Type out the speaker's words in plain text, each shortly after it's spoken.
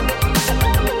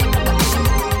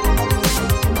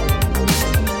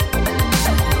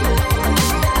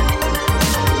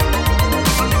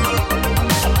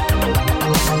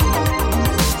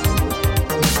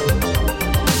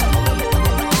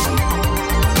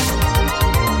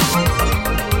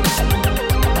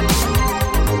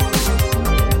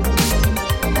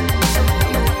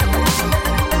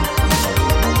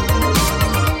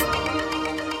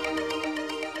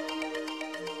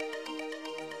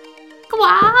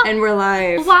And we're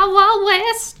live. Wild Wild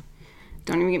West.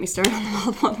 Don't even get me started on the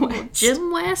Wild Wild West.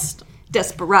 Jim West.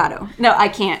 Desperado. No, I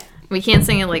can't. We can't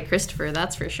sing it like Christopher,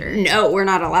 that's for sure. No, we're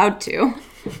not allowed to.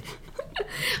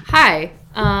 Hi.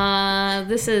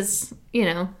 This is,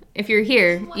 if you're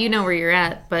here, you know where you're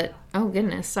at, but, oh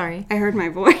goodness, sorry. I heard my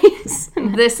voice.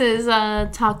 This is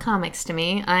Talk Comics to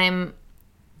Me. I'm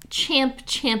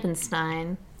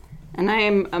Champenstein. And I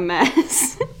am a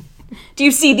mess. Do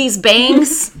you see these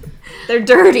bangs? They're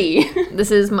dirty.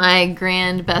 This is my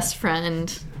grand best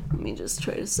friend. Let me just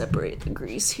try to separate the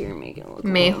grease here, make it look a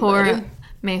little better.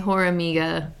 Mejor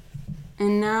Amiga.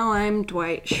 And now I'm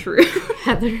Dwight Schrute.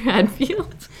 Heather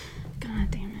Hadfield.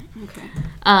 God damn it. Okay.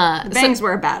 The bangs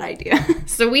were a bad idea.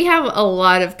 So we have a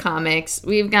lot of comics.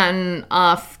 We've gotten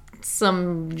off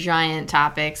some giant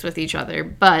topics with each other,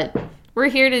 but we're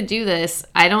here to do this.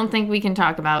 I don't think we can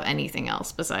talk about anything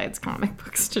else besides comic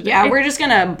books today. Yeah, we're just going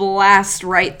to blast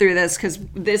right through this because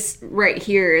this right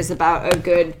here is about a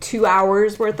good 2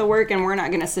 hours worth of work, and we're not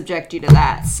going to subject you to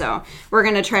that. So we're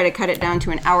going to try to cut it down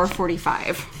to an hour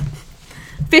 45.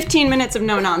 15 minutes of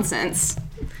no nonsense.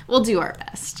 We'll do our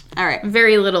best. All right.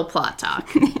 Very little plot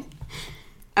talk.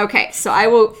 Okay, so I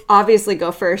will obviously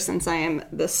go first since I am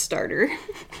the starter.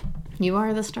 You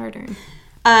are the starter.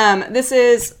 This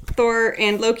is Thor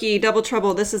and Loki Double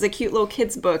Trouble. This is a cute little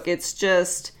kid's book. It's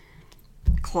just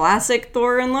classic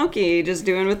Thor and Loki just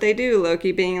doing what they do.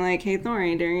 Loki being like, hey, Thor,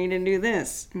 I dare you to do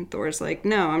this. And Thor's like,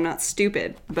 no, I'm not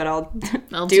stupid, but I'll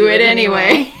do it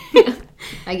anyway.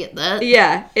 I get that.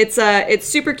 Yeah, it's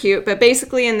super cute. But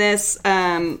basically in this,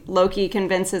 Loki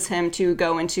convinces him to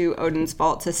go into Odin's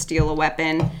vault to steal a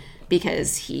weapon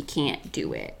because he can't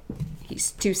do it.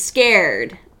 He's too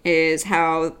scared is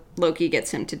how Loki gets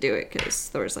him to do it, because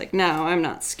Thor's like, no, I'm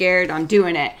not scared, I'm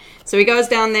doing it. So he goes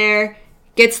down there,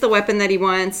 gets the weapon that he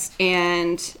wants,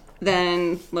 and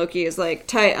then Loki is like,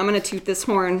 tight, I'm gonna toot this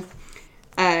horn.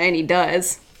 And he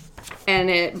does.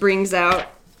 And it brings out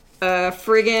a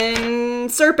friggin'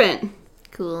 serpent.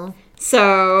 Cool.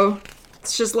 So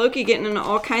it's just Loki getting into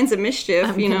all kinds of mischief,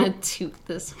 I'm gonna toot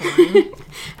this horn.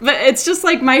 But it's just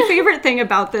like my favorite thing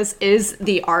about this is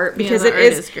the art, because the art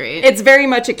is great. It's very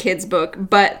much a kid's book,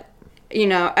 but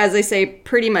as I say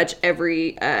pretty much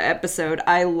every episode,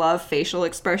 I love facial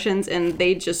expressions and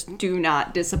they just do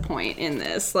not disappoint in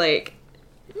this. Like,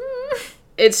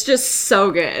 it's just so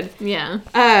good. Yeah.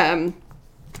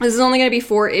 This is only going to be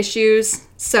 4 issues,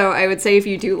 so I would say if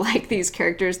you do like these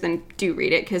characters, then do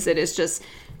read it, because it is just...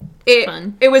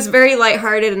 It was very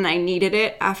lighthearted, and I needed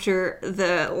it after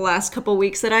the last couple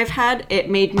weeks that I've had. It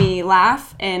made me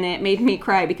laugh, and it made me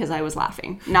cry because I was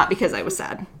laughing, not because I was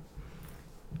sad.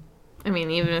 I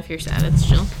mean, even if you're sad, it's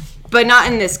chill. But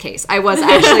not in this case. I was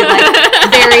actually,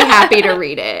 very happy to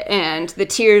read it, and the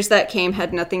tears that came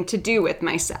had nothing to do with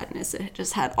my sadness. It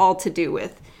just had all to do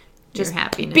with just your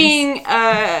happiness. Being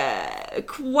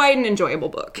quite an enjoyable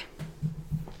book.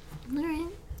 All right.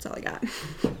 That's all I got.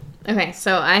 Okay,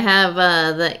 so I have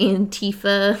the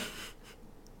Antifa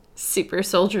Super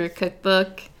Soldier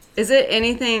Cookbook. Is it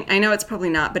anything, I know it's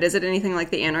probably not, but is it anything like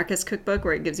the Anarchist Cookbook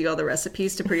where it gives you all the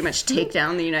recipes to pretty much take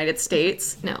down the United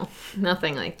States? No,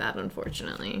 nothing like that,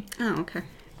 unfortunately. Oh, okay.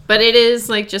 But it is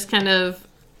just kind of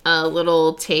a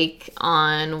little take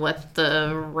on what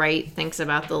the right thinks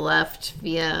about the left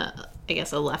via, I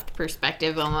guess, a left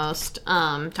perspective almost.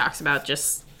 Talks about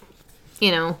just,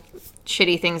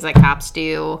 shitty things that cops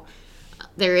do.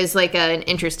 There is an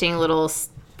interesting little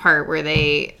part where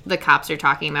the cops are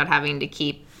talking about having to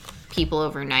keep people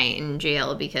overnight in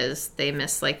jail because they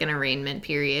missed an arraignment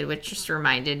period, which just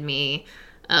reminded me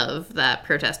of that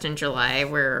protest in July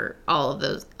where all of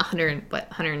those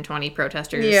 120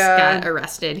 protesters got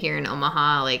arrested here in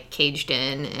Omaha, caged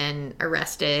in and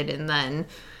arrested, and then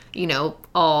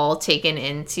all taken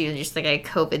into just a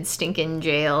COVID stinking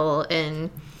jail,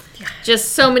 and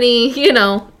just so many,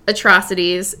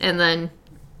 atrocities, and then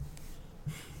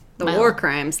the war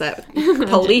crimes that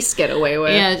police get away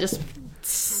with. Yeah, just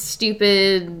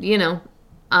stupid,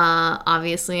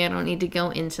 obviously I don't need to go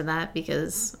into that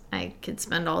because I could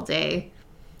spend all day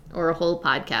or a whole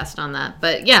podcast on that.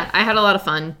 But yeah, I had a lot of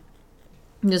fun.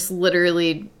 Just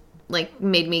literally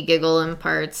made me giggle in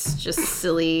parts, just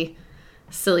silly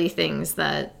things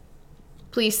that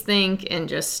police think, and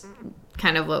just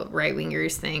kind of what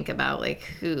right-wingers think about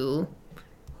who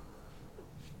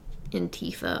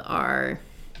Antifa are.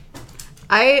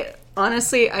 I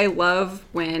love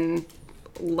when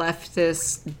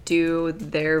leftists do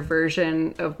their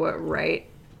version of what right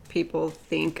people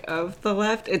think of the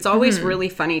left. It's always really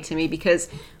funny to me because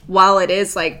while it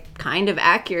is like kind of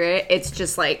accurate, it's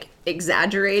just like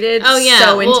exaggerated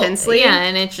so intensely. Yeah,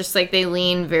 and it's just like they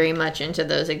lean very much into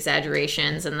those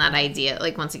exaggerations and that idea,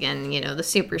 like once again, you know, the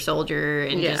super soldier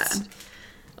and just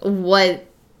what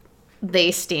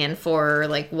they stand for,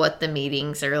 like what the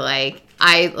meetings are like.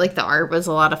 I like the art was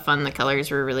a lot of fun. The colors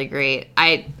were really great.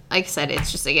 Like I said,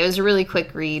 it's just like it was a really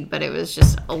quick read, but it was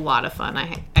just a lot of fun.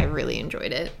 I really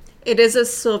enjoyed it. It is a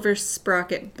Silver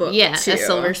Sprocket book, yeah, too. A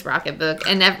Silver Sprocket book.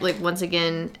 And like once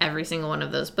again, every single one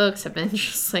of those books have been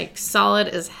just like solid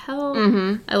as hell.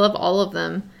 I love all of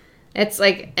them. It's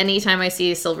like anytime I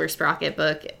see a Silver Sprocket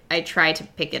book, I try to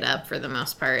pick it up for the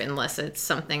most part, unless it's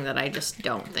something that I just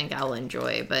don't think I'll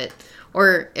enjoy,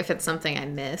 or if it's something I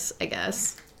miss, I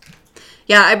guess.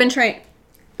 Yeah, I've been trying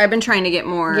to get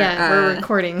more. Yeah, we're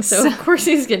recording, so of course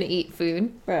he's gonna eat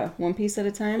food. Bro, one piece at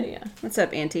a time. Yeah. What's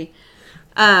up, Auntie?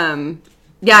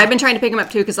 Yeah, I've been trying to pick them up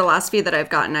too because the last few that I've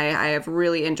gotten, I have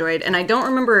really enjoyed, and I don't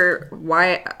remember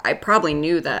why. I probably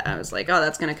knew that. I was like, oh,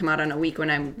 that's going to come out on a week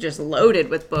when I'm just loaded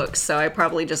with books, so I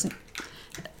probably just.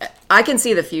 I can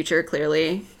see the future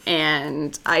clearly,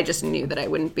 and I just knew that I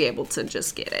wouldn't be able to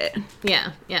just get it.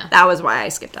 Yeah. That was why I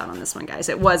skipped out on this one, guys.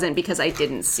 It wasn't because I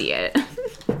didn't see it.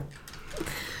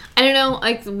 I don't know,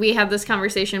 like, we had this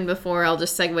conversation before. I'll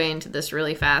just segue into this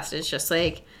really fast. It's just,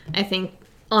 like, I think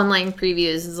online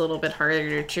previews is a little bit harder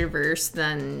to traverse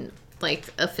than, like,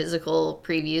 a physical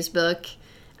previews book.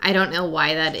 I don't know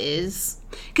why that is.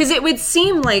 Because it would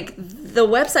seem like the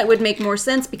website would make more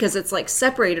sense because it's, like,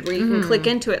 separated where you can click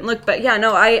into it and look. But, yeah,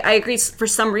 no, I agree. For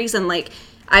some reason, like,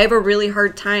 I have a really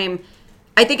hard time.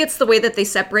 I think it's the way that they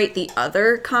separate the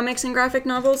other comics and graphic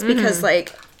novels because,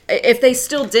 like, if they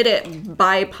still did it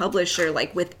by publisher,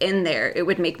 like, within there, it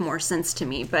would make more sense to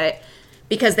me. But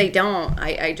because they don't,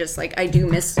 I just, like, I do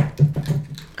miss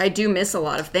a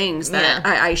lot of things that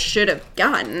I should have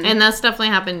gotten. And that's definitely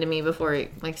happened to me before.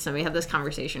 Like, somebody had this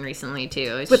conversation recently,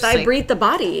 too. It's With just, I Breathe the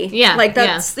Body. Yeah. Like,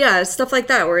 that's, stuff like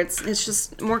that, where it's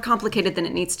just more complicated than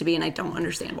it needs to be, and I don't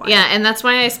understand why. Yeah, and that's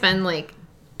why I spend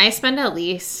at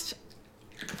least,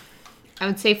 I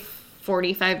would say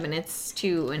 45 minutes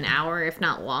to an hour, if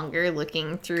not longer,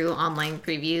 looking through online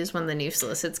previews when the new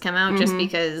solicits come out, just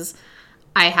because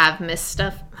I have missed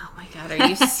stuff. Oh my god, are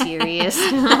you serious?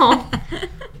 No.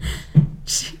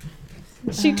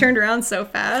 She turned around so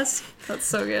fast. That's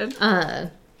so good.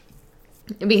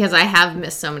 Because I have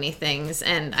missed so many things,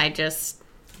 and I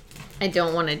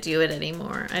don't want to do it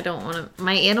anymore. I don't want to.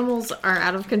 My animals are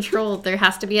out of control. There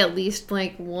has to be at least,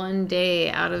 like, one day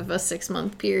out of a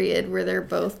 6-month period where they're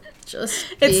both just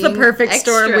It's the perfect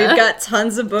extra. storm. We've got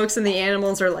tons of books, and the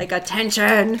animals are like,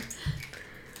 attention.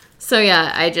 So,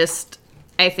 yeah,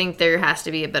 I think there has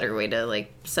to be a better way to,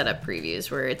 like, set up previews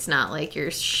where it's not like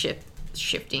you're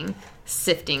sifting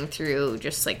through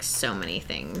just, like, so many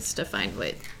things to find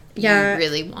what you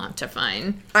really want to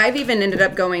find. I've even ended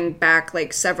up going back,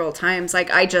 like, several times. Like,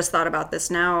 I just thought about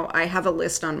this now. I have a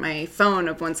list on my phone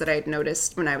of ones that I'd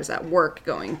noticed when I was at work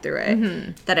going through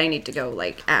it that I need to go,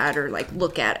 like, add or, like,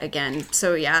 look at again.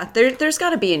 So, yeah, there's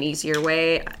got to be an easier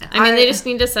way. I mean, they just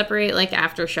need to separate, like,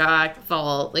 Aftershock,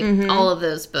 Vault, like, all of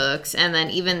those books. And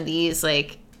then even these,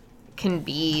 like, can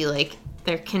be, like,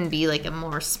 there can be, like, a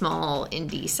more small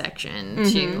indie section,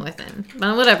 too, within.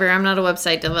 But whatever, I'm not a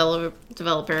website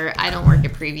developer. I don't work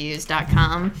at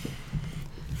previews.com.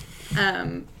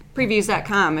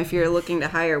 Previews.com, if you're looking to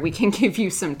hire, we can give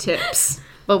you some tips.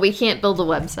 But we can't build a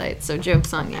website, so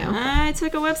joke's on you. I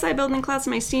took a website building class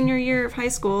my senior year of high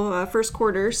school, first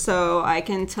quarter, so I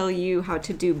can tell you how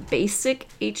to do basic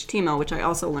HTML, which I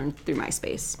also learned through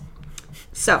MySpace.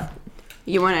 So,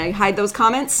 you want to hide those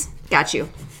comments? Got you.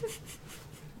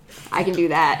 I can do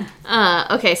that.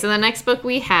 Okay, so the next book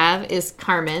we have is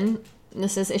Carmen.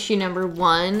 This is issue number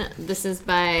 1. This is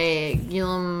by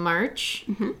Guillaume March.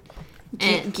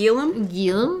 And Guillaume?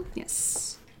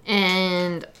 Yes.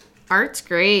 And art's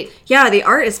great. Yeah, the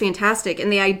art is fantastic, and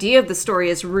the idea of the story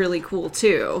is really cool,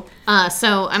 too.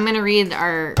 So I'm going to read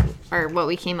our what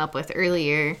we came up with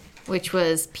earlier, which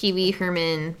was Pee Wee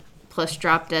Herman plus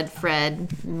Drop Dead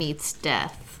Fred meets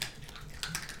death.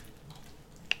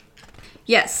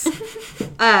 Yes.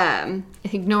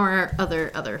 Ignore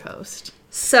our other host.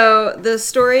 So the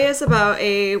story is about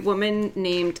a woman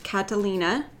named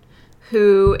Catalina,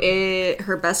 who is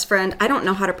her best friend. I don't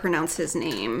know how to pronounce his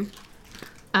name.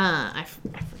 I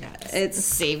forgot. It's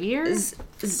Xavier?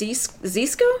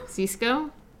 Zisco?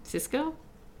 Cisco?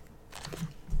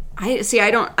 I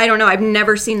don't know. I've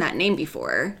never seen that name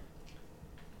before.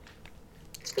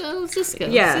 Cisco.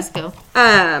 Yeah. Cisco.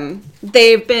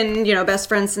 They've been, best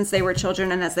friends since they were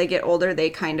children, and as they get older,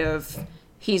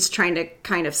 he's trying to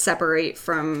kind of separate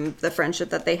from the friendship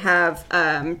that they have.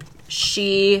 I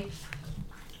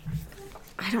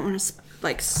don't want to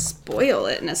spoil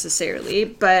it necessarily,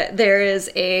 but there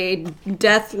is a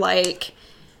death-like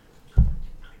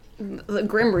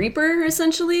Grim Reaper,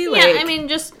 essentially. Yeah, I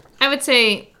mean, I'd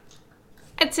say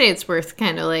it's worth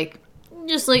kind of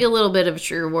just a little bit of a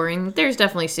true warning. There's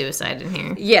definitely suicide in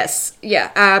here. Yes,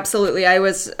 yeah, absolutely. I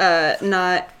was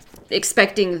not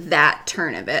expecting that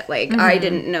turn of it. I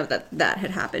didn't know that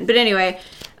had happened. But anyway,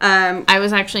 I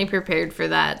was actually prepared for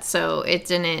that, so it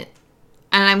didn't.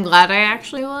 And I'm glad I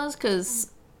actually was,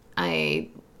 because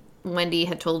Wendy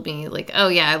had told me, oh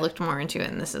yeah, I looked more into it,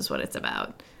 and this is what it's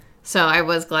about. So I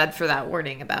was glad for that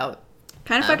warning about.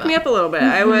 Kind of fucked me up a little bit.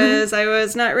 I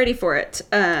was not ready for it.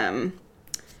 But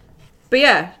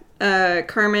yeah,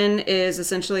 Carmen is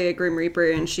essentially a Grim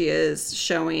Reaper, and she is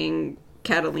showing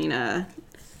Catalina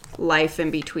life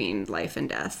in between life and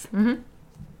death. Mm-hmm.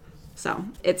 So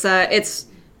it's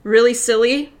really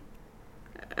silly.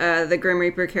 The Grim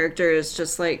Reaper character is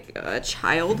just like a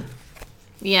child.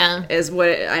 Yeah. Is what,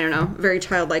 I don't know, very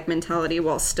childlike mentality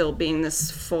while still being this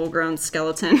full-grown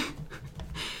skeleton.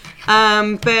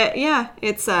 But yeah,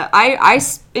 it's, I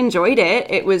enjoyed it.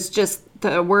 It was just,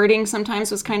 the wording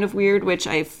sometimes was kind of weird, which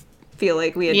I feel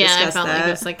like we had discussed I felt that. like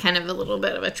it was kind of a little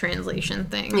bit of a translation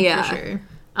thing, yeah. for sure.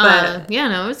 But, yeah,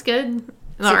 no, it was good.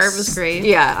 The art was great.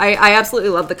 Yeah, I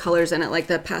absolutely love the colors in it, like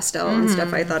the pastel and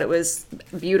stuff. I thought it was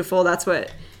beautiful. That's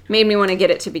what made me want to get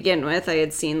it to begin with. I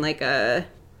had seen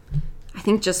I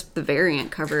think just the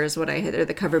variant cover is what I had, or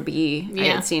the cover B. Yeah. I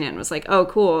had seen it and was like, oh,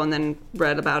 cool, and then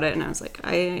read about it, and I was like,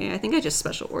 I think I just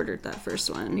special ordered that first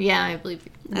one. Yeah, I believe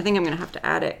you. I think I'm going to have to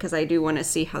add it, because I do want to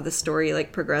see how the story,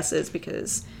 progresses,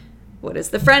 because what is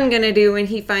the friend going to do when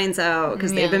he finds out?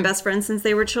 Because they've been best friends since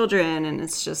they were children, and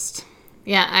it's just...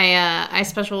 Yeah, I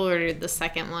special ordered the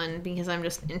second one because I'm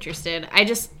just interested.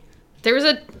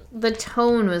 The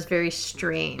tone was very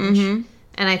strange,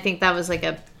 and I think that was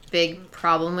a big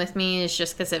problem with me. Is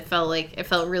just because it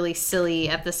felt really silly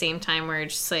at the same time, where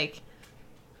it's just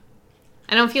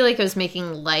I don't feel like it was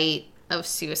making light of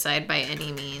suicide by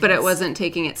any means, but it wasn't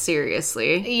taking it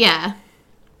seriously. Yeah,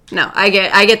 no, I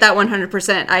get that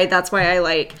 100%. That's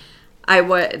why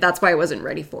that's why I wasn't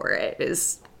ready for it.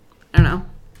 I don't know.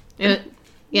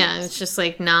 It's just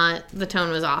not, the tone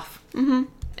was off. Mm-hmm.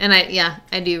 And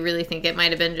I do really think it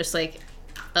might have been just a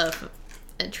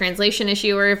translation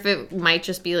issue, or if it might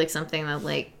just be something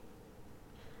that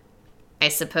I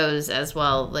suppose as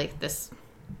well, this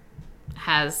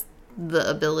has the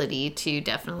ability to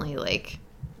definitely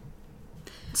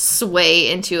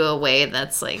sway into a way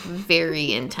that's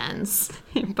very intense.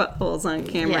 Buttholes on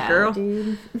camera, yeah, girl.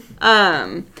 Dude.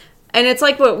 And it's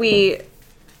what we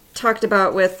talked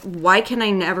about with, why can I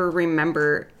never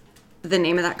remember the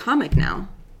name of that comic now?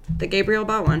 The Gabriel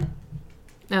Ba one.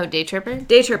 Oh, Day Tripper?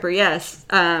 Day Tripper, yes.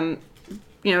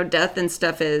 Death and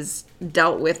stuff is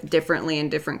dealt with differently in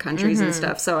different countries and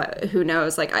stuff. So who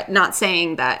knows? Not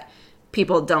saying that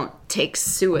people don't take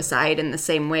suicide in the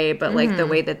same way, but the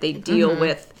way that they deal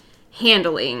with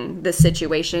handling the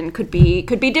situation could be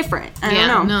different. I don't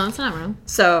know. No, it's not wrong.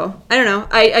 So I don't know.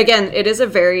 Again, it is a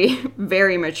very,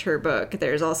 very mature book.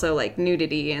 There's also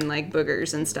nudity and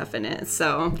boogers and stuff in it.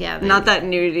 So yeah, not that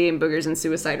nudity and boogers and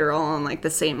suicide are all on the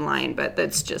same line, but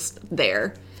that's just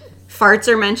there. Farts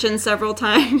are mentioned several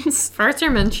times. Farts are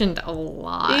mentioned a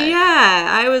lot. Yeah,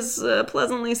 I was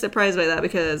pleasantly surprised by that,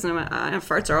 because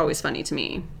farts are always funny to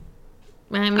me.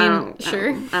 I mean,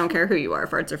 sure. I don't care who you are.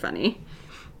 Farts are funny.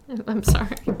 I'm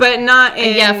sorry. But not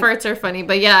in... Yeah, farts are funny.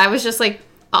 But yeah, I was just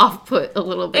off-put a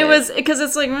little bit. It was, because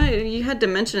it's you had to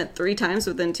mention it 3 times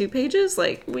within 2 pages.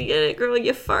 We get it, girl,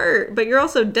 you fart. But you're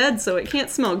also dead, so it can't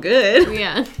smell good.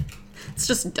 Yeah. It's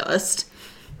just dust.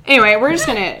 Anyway, we're just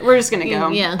gonna go.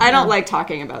 Yeah. I don't like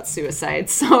talking about suicide,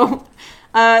 so...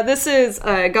 this is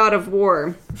God of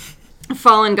War.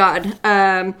 Fallen God.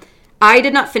 I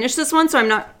did not finish this one, so I'm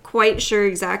not quite sure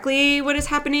exactly what is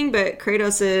happening, but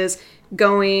Kratos is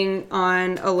going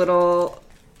on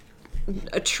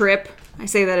a trip. I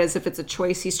say that as if it's a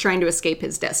choice. He's trying to escape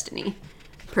his destiny,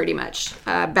 pretty much.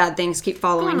 Bad things keep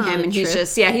following him, and he's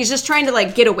just trying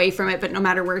to get away from it, but no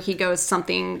matter where he goes,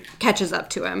 something catches up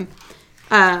to him.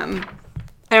 I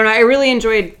don't know. I really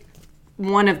enjoyed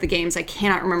one of the games. I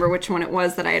cannot remember which one it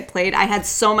was that I had played. I had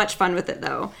so much fun with it,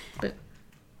 though.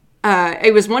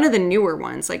 It was one of the newer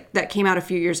ones, that came out a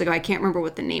few years ago. I can't remember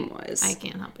what the name was. I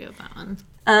can't help you with that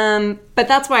one. But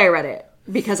that's why I read it.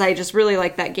 because I just really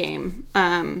like that game.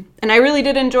 And I really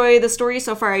did enjoy the story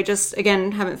so far. I just,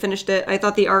 again, haven't finished it. I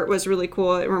thought the art was really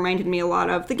cool. It reminded me a lot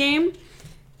of the game.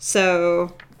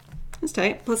 So, it's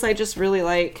tight. Plus, I just really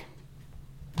like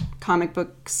comic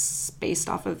books based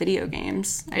off of video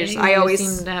games. I always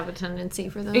seem to have a tendency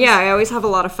for those. Yeah, I always have a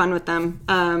lot of fun with them.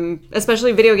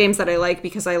 Especially video games that I like,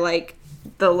 because I like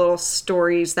the little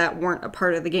stories that weren't a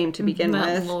part of the game to begin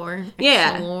with. Lore.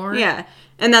 Yeah. Lore. Yeah.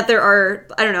 And that there are,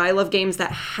 I don't know, I love games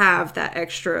that have that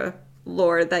extra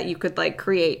lore that you could like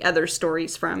create other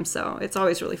stories from. So it's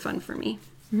always really fun for me.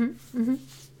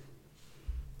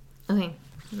 Okay.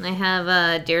 I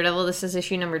have Daredevil. This is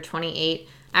issue number 28.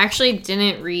 I actually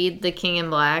didn't read The King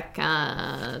in Black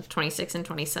 26 and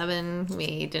 27.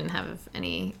 We didn't have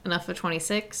enough of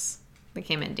 26. They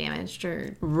came in damaged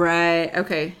or... Right.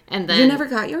 Okay. And then... You never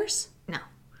got yours? No.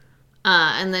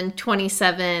 And then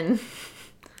 27...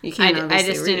 You can't I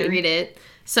just didn't read it.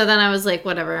 So then I was like,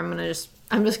 whatever, I'm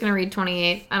just gonna read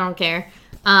 28. I don't care.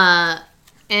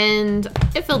 And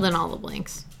it filled in all the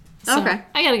blanks. So okay.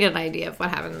 I got a good idea of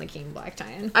what happened in the King Black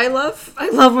tie-in. I love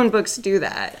when books do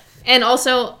that. And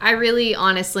also, I really,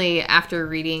 honestly, after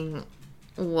reading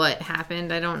what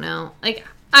happened, I don't know. Like,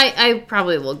 I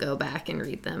probably will go back and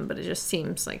read them, but it just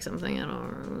seems like something I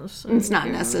don't... It's not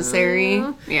necessary.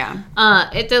 Yeah.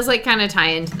 It does, like, kind of tie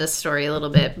into the story a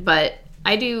little bit, but...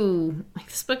 I do, like,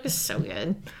 this book is so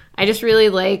good. I just really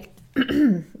like,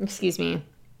 excuse me,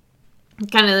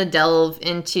 kind of the delve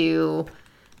into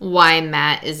why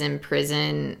Matt is in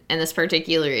prison. And this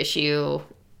particular issue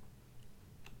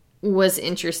was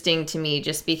interesting to me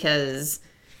just because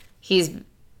he's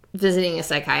visiting a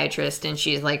psychiatrist and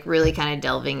she's, like, really kind of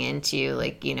delving into,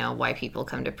 like, you know, why people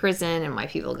come to prison and why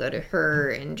people go to her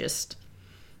and just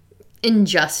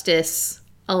injustice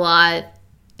a lot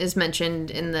is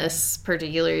mentioned in this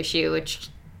particular issue, which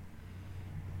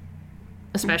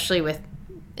especially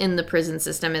in the prison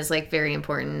system is like very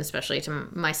important, especially to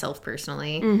myself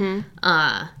personally.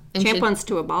 Champ wants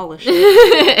to abolish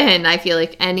it. And I feel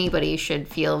like anybody should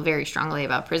feel very strongly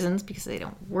about prisons because they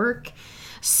don't work.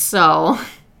 So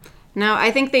no, I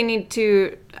think they need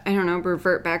to, I don't know,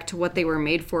 revert back to what they were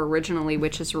made for originally,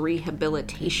 which is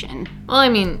rehabilitation. Well, I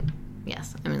mean,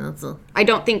 yes. I mean, I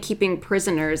don't think keeping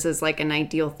prisoners is like an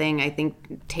ideal thing. I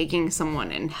think taking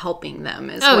someone and helping them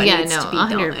is what needs to be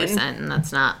 100%, done. and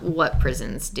that's not what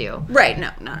prisons do. Right,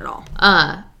 no, not at all.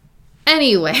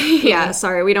 Anyway. Yeah,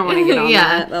 sorry, we don't want to get on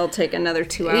that. That'll take another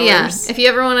 2 hours. Yeah, if you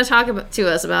ever want to talk to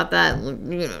us about that,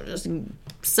 you know, just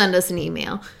send us an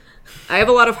email. I have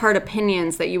a lot of hard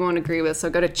opinions that you won't agree with, so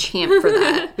go to Champ for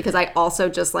that, because I also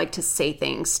just like to say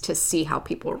things to see how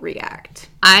people react.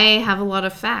 I have a lot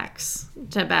of facts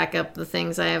to back up the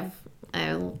things I've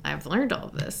learned all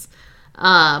of this.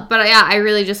 But yeah, I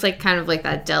really just like kind of like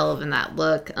that delve and that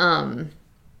look. The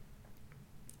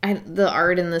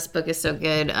art in this book is so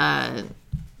good.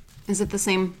 Is it the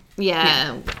same?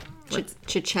 Yeah.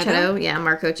 Checchetto? Yeah,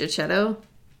 Marco Checchetto.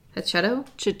 Checchetto?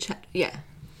 Yeah.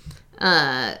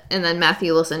 And then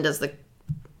Matthew Wilson does the...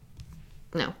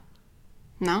 No.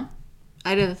 No?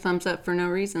 I did a thumbs up for no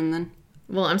reason then.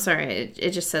 Well, I'm sorry.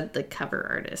 It just said the cover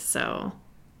artist, so...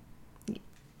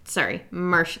 Sorry.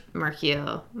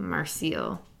 Marcio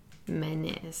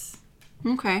Menes.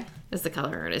 Okay. Is the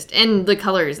color artist. And the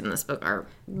colors in this book are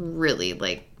really,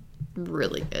 like,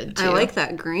 really good, too. I like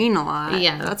that green a lot.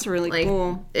 Yeah. That's really like,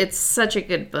 cool. It's such a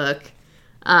good book.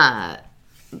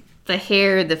 The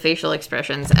hair, the facial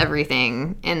expressions,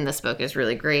 everything in this book is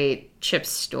really great. Chip's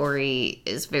story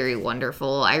is very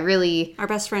wonderful. Our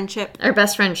best friend Chip. Our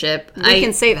best friend Chip. We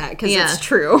can say that because it's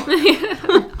true.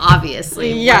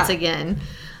 Obviously, once again.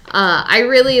 I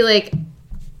really like...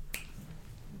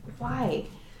 Why?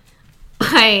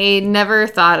 I never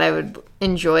thought I would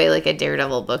enjoy like a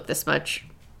Daredevil book this much.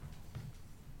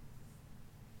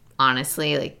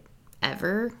 Honestly, like,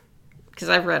 ever. Because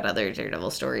I've read other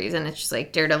Daredevil stories, and it's just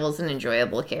like Daredevil's an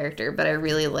enjoyable character, but I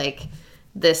really like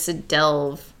this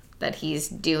delve that he's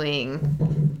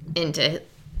doing into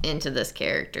this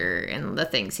character and the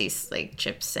things he's like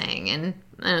Chip's saying, and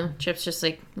I don't know, Chip's just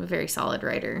like a very solid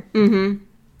writer. Mm-hmm.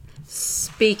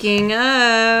 Speaking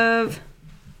of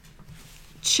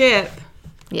Chip,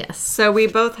 yes. So we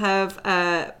both have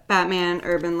Batman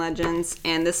Urban Legends,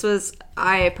 and this was,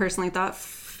 I personally thought,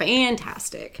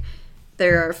 fantastic.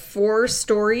 There are 4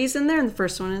 stories in there, and the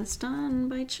first one is done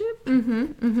by Chip.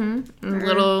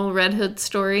 Little Red Hood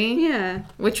story. Yeah.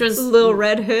 Which was... Little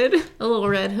Red Hood. A Little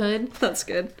Red Hood. That's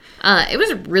good. It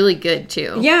was really good,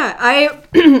 too. Yeah,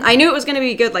 I knew it was going to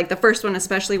be good, like the first one,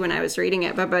 especially when I was reading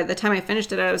it, but by the time I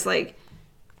finished it, I was like,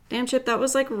 damn, Chip, that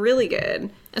was, like, really good.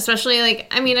 Especially, like,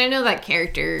 I mean, I know that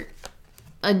character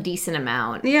a decent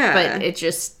amount. Yeah. But it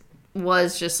just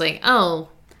was just like, oh.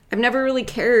 I've never really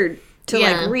cared to,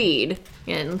 like, read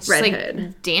Yeah, and it's Red just Hood.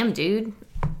 like, damn, dude.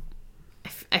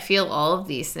 I feel all of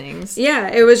these things. Yeah,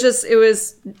 it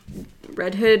was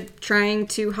Red Hood trying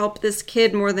to help this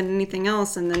kid more than anything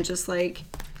else, and then just, like...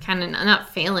 Kind of not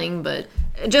failing, but...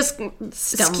 Just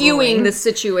skewing the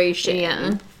situation.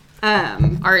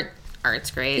 Yeah.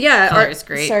 Art's great. Yeah. Art's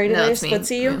great. Sorry, did I split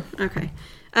see you? Yeah.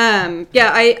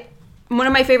 Okay. One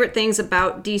of my favorite things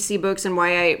about DC books and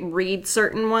why I read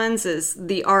certain ones is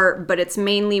the art, but it's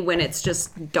mainly when it's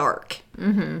just dark.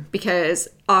 Mm-hmm. Because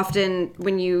often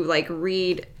when you, like,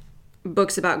 read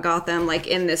books about Gotham, like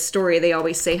in this story, they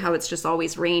always say how it's just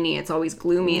always rainy, it's always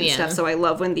gloomy and stuff. So I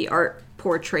love when the art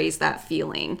portrays that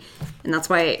feeling. And that's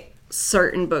why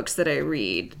certain books that I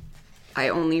read, I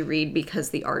only read because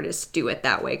the artists do it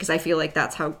that way. Because I feel like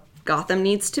that's how Gotham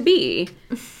needs to be.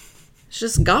 It's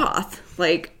just goth.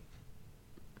 Like...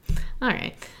 All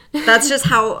right. That's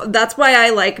why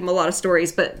I like a lot of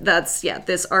stories, but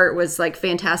this art was, like,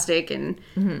 fantastic and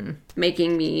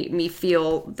making me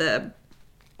feel the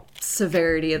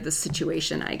severity of the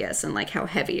situation, I guess, and, like, how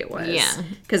heavy it was. Yeah.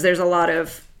 Because there's a lot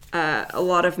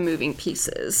of moving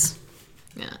pieces.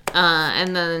 Yeah.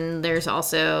 And then there's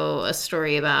also a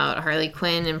story about Harley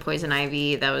Quinn and Poison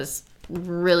Ivy that was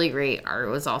really great.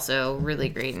 Art was also really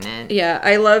great in it. Yeah,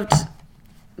 I loved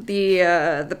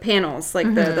the panels,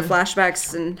 like the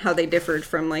flashbacks and how they differed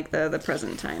from, like, the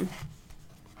present time.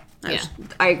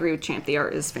 I agree with Champ. The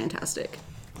art is fantastic.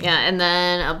 Yeah, and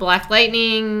then a Black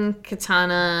Lightning,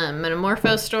 Katana,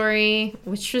 Metamorpho story,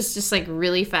 which was just, like,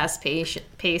 really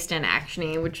fast-paced and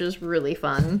actiony, which was really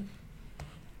fun.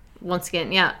 Once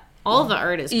again, yeah, all of the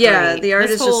art is great. Yeah, the art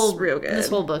is just real good. This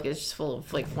whole book is just full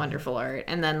of, like, wonderful art.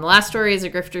 And then the last story is a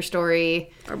Grifter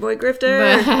story. Our boy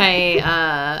Grifter.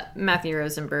 By Matthew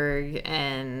Rosenberg,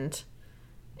 and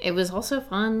it was also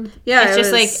fun. Yeah, it's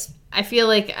just, like, I feel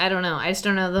like, I don't know, I just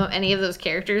don't know any of those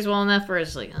characters well enough where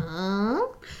it's like,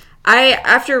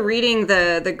 after reading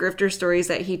the Grifter stories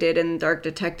that he did in Dark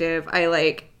Detective,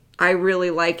 I really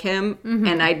like him,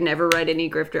 and I'd never read any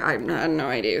Grifter. I had no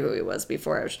idea who he was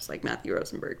before. I was just like, Matthew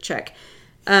Rosenberg, check.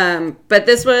 But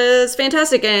this was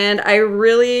fantastic, and I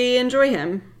really enjoy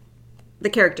him. The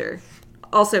character.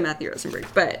 Also Matthew Rosenberg,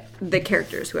 but the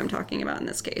characters who I'm talking about in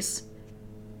this case.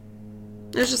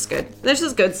 It was just good. There's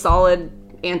just good, solid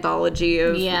anthology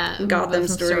of Gotham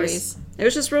stories. It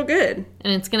was just real good.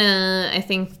 And it's gonna, I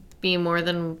think, be more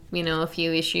than, a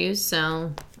few issues,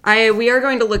 so... We are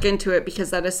going to look into it because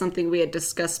that is something we had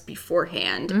discussed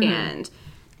beforehand, and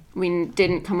we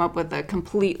didn't come up with a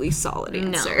completely solid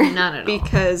answer. No, not at all.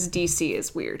 Because DC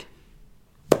is weird.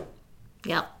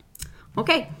 Yep.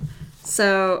 Okay.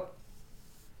 So,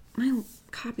 my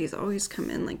copies always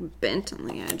come in, like, bent on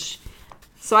the edge.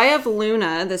 So I have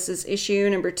Luna. This is issue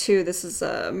number 2. This is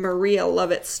a Maria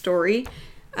Lovett story.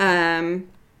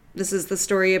 This is the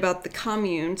story about the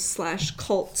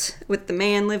commune/cult with the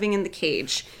man living in the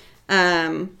cage.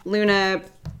 Luna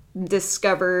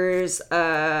discovers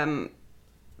that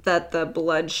the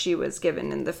blood she was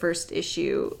given in the first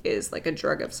issue is, like, a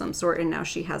drug of some sort, and now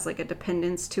she has, like, a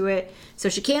dependence to it. So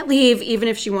she can't leave even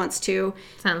if she wants to.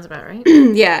 Sounds about right.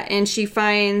 Yeah, and she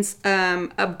finds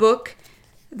a book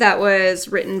that was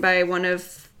written by one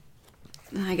of,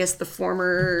 I guess, the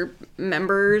former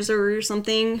members or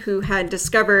something who had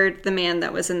discovered the man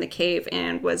that was in the cave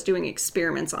and was doing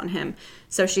experiments on him.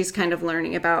 So she's kind of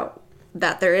learning about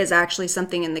that there is actually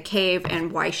something in the cave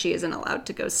and why she isn't allowed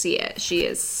to go see it. She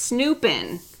is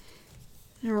snooping.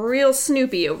 Real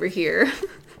snoopy over here.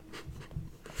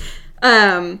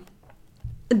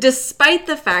 Despite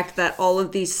the fact that all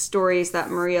of these stories that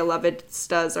Maria Lovett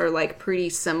does are, like, pretty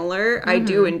similar, I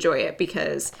do enjoy it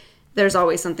because there's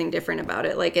always something different about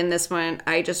it. Like, in this one,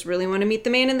 I just really want to meet the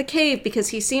man in the cave because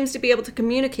he seems to be able to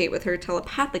communicate with her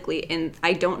telepathically, and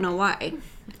I don't know why.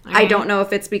 I don't know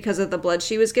if it's because of the blood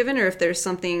she was given or if there's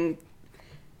something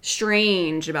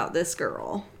strange about this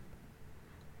girl.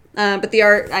 But the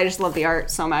art, I just love the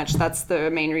art so much. That's the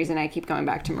main reason I keep going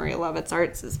back to Maria Lovett's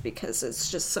arts, is because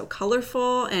it's just so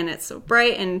colorful and it's so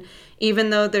bright. And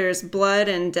even though there's blood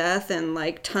and death and,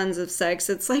 like, tons of sex,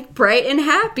 it's, like, bright and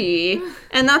happy.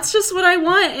 And that's just what I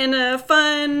want in a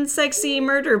fun, sexy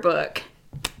murder book.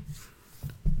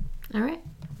 All right.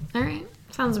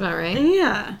 Sounds about right.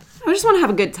 Yeah. I just want to have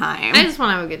a good time. I just want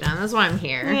to have a good time. That's why I'm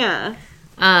here. Yeah.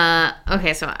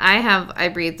 Okay, so I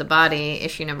Breathe the Body,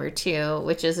 issue number 2,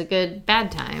 which is a good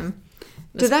bad time.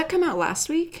 Did that come out last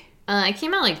week? It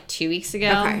came out like 2 weeks ago.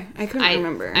 Okay, I couldn't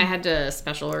remember. I had to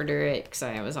special order it because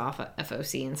I was off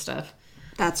FOC and stuff.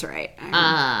 That's right.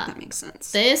 That makes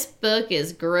sense. This book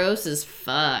is gross as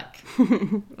fuck.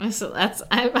 So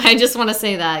I just want to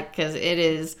say that because it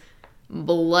is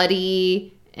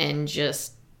bloody and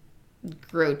just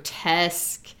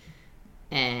grotesque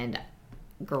and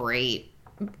great,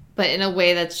 but in a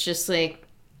way that's just like,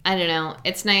 I don't know.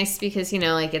 It's nice because,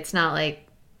 like, it's not like,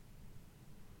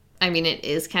 I mean, it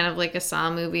is kind of like a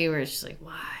Saw movie where it's just like,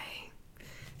 why?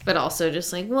 But also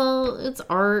just like, well, it's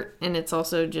art and it's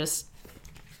also just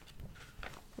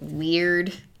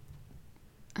weird.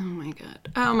 Oh my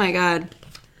god.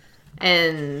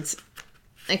 And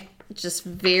like just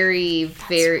very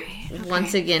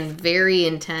once again, very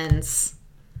intense.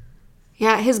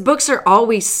 Yeah, his books are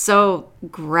always so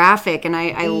graphic, and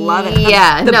I love it.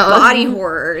 Yeah, the body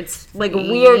horror. It's like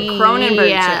weird Cronenberg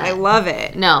shit. I love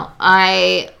it. No,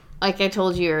 like I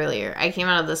told you earlier, I came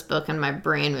out of this book and my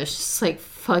brain was just like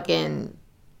fucking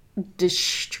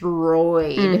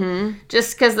destroyed. Mm-hmm.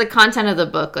 Just because the content of the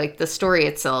book, like the story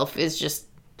itself, is just...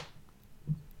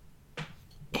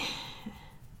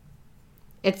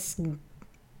 It's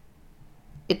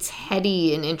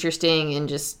heady and interesting and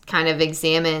just kind of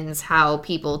examines how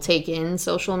people take in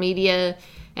social media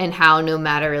and how no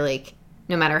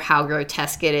matter how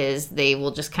grotesque it is, they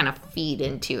will just kind of feed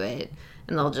into it.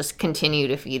 And they'll just continue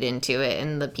to feed into it.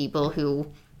 And the people who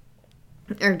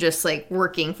are just, like,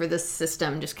 working for this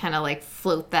system just kind of, like,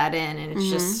 float that in. And it's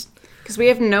just... Because we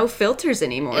have no filters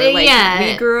anymore. Like,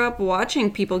 we grew up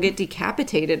watching people get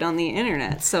decapitated on the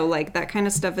internet. So, like, that kind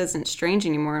of stuff isn't strange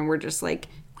anymore. And we're just like,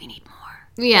 we need more.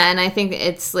 Yeah, and I think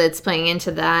it's playing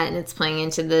into that. And it's playing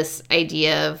into this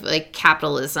idea of, like,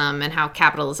 capitalism and how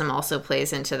capitalism also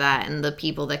plays into that. And the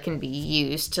people that can be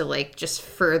used to, like, just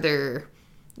further...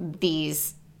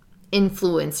 these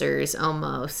influencers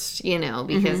almost,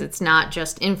 because it's not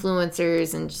just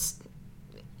influencers and just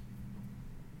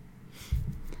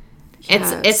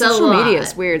it's social a lot. Media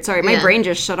is weird. Sorry, my brain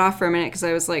just shut off for a minute because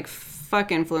I was like, fuck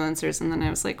influencers, and then I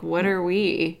was like, what are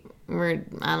we? I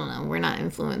don't know, we're not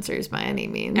influencers by any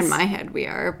means. In my head we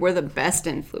are. We're the best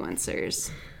influencers.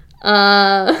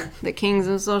 The kings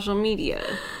of social media.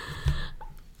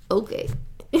 Okay.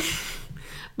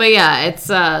 But yeah,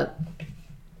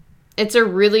 it's a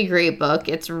really great book.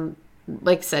 It's,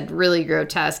 like I said, really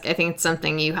grotesque. I think it's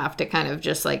something you have to kind of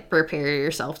just, like, prepare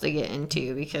yourself to get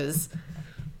into because,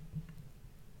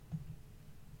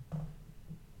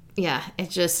 yeah,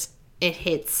 it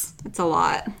hits. It's a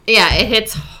lot. Yeah, it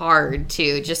hits hard,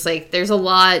 too. Just, like, there's a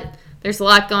lot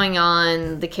going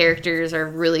on. The characters are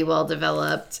really well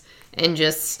developed. And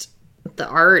just, the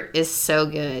art is so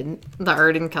good. The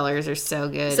art and colors are so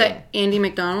good. Is that Andy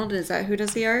McDonald? Is that who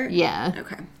does the art? Yeah.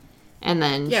 Okay. And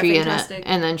then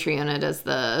Triona does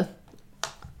the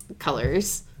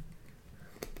colors.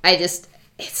 It's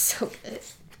so good.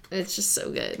 It's just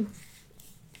so good.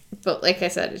 But like I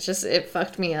said, it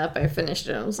fucked me up. I finished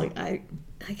it. I was like, I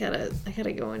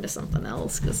gotta go into something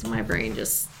else because my brain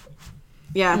just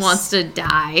wants to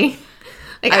die.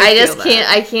 Like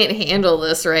I can't handle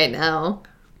this right now.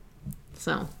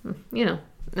 So,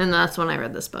 and that's when I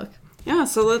read this book. Yeah,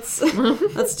 so let's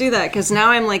do that because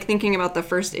now I'm like thinking about the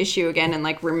first issue again and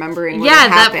like remembering what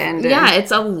happened.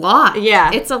 It's a lot.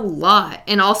 Yeah, it's a lot.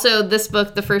 And also, this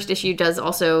book, the first issue, does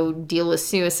also deal with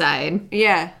suicide.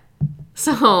 Yeah.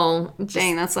 So,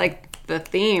 dang, that's like the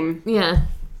theme. Yeah.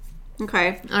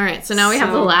 Okay. All right. So now we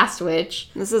have The Last Witch.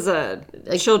 This is a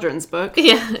children's book.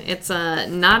 Yeah, it's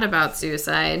not about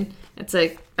suicide. It's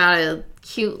about a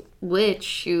cute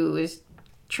witch who is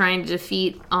trying to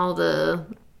defeat all the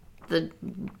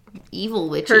evil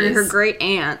witches. Her great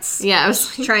aunts. Yeah, I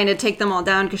was trying to take them all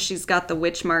down because she's got the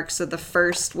witch mark. So the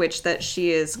first witch that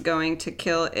she is going to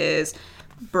kill is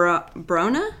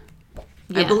Brona?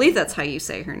 Yeah. I believe that's how you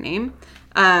say her name.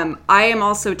 I am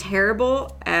also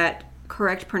terrible at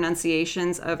correct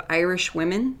pronunciations of Irish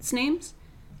women's names.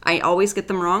 I always get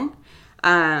them wrong.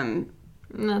 I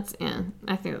think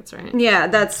that's right. Yeah,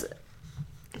 that's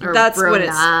Brona, what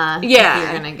it's... Yeah. If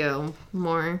you're gonna go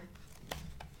more...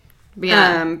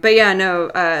 Yeah.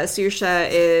 Saoirse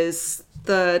is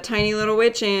the tiny little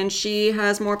witch, and she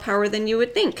has more power than you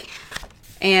would think.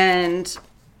 And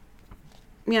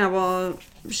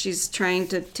she's trying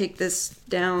to take this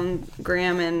down.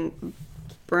 Graham and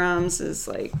Brahms is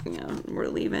like, we're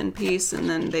leaving, peace, and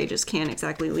then they just can't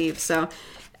exactly leave. So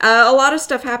a lot of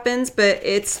stuff happens, but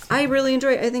I really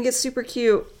enjoy it. I think it's super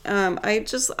cute.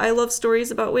 I love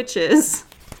stories about witches.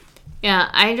 Yeah,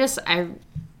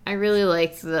 I really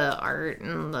liked the art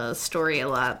and the story a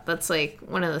lot. That's like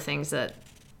one of the things that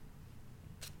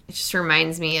it just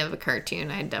reminds me of a cartoon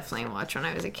I'd definitely watch when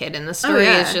I was a kid. And the story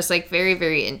is just like very,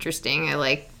 very interesting. I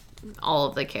like all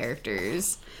of the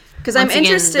characters. because I'm Once again,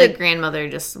 interested. the grandmother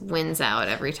just wins out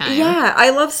every time. Yeah,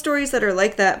 I love stories that are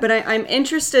like that, but I'm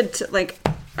interested to, like,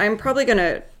 I'm probably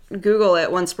gonna Google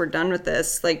it once we're done with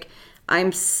this. Like,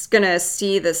 I'm gonna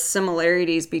see the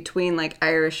similarities between, like,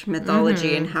 Irish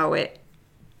mythology and how it,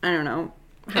 I don't know,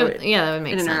 how it that would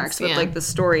make interacts sense. with, yeah. like, the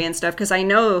story and stuff, because I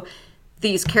know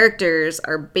these characters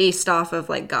are based off of,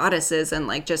 like, goddesses and,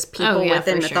 like, just people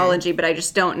within for sure. mythology, but I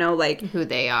just don't know, like, Who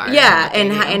they are. yeah, what they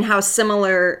do. and how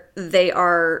similar they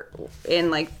are in,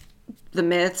 like, the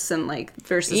myths and, like,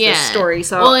 versus the story.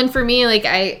 So, well, and for me, like,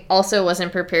 I also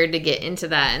wasn't prepared to get into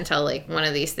that until, like, one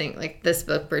of these things, like this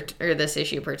book or this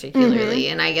issue particularly.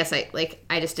 And I guess I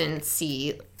just didn't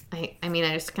see. I mean,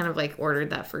 I just kind of, like, ordered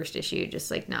that first issue,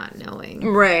 just, like, not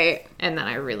knowing, right. and then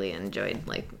I really enjoyed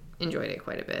it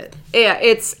quite a bit. Yeah,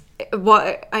 it's,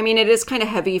 well, I mean, it is kind of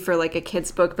heavy for, like, a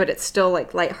kid's book, but it's still,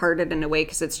 like, lighthearted in a way,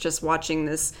 because it's just watching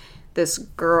this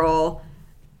girl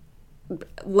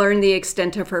learn the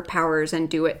extent of her powers and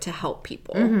do it to help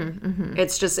people.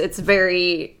 It's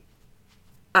very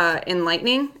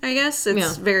enlightening, I guess.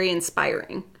 It's very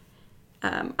inspiring.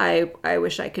 I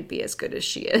wish I could be as good as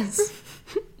she is.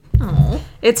 Oh,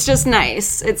 It's just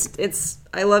nice. It's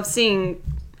I love seeing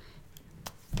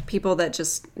people that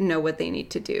just know what they need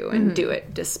to do and do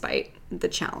it despite the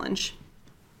challenge.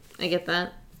 I get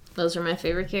that. Those are my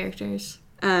favorite characters.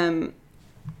 And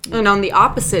on the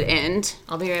opposite end,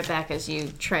 I'll be right back as you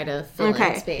try to fill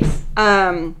Okay. in space.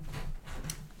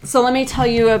 so let me tell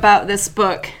you about this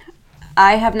book.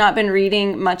 I have not been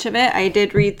reading much of it. I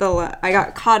did read I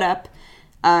got caught up,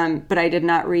 but I did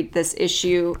not read this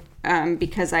issue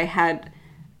because I had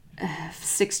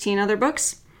 16 other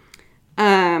books.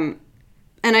 And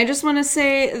I just want to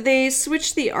say they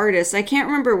switched the artist. I can't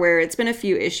remember where. It's been a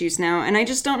few issues now, and I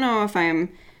just don't know if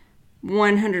I'm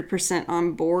 100%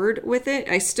 on board with it.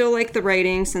 I still like the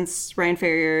writing since Ryan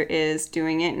Ferrier is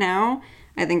doing it now.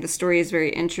 I think the story is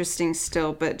very interesting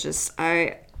still, but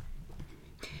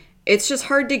it's just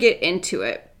hard to get into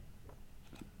it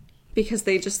because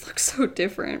they just look so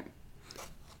different.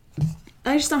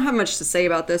 I just don't have much to say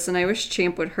about this, and I wish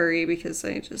Champ would hurry because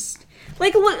I just,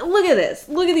 like, look at this.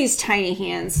 Look at these tiny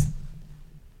hands.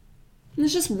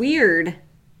 It's just weird.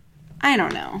 I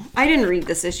don't know. I didn't read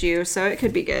this issue, so it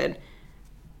could be good.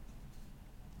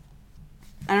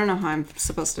 I don't know how I'm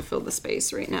supposed to fill the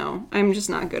space right now. I'm just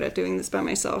not good at doing this by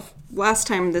myself. Last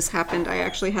time this happened, I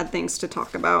actually had things to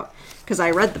talk about because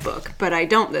I read the book, but I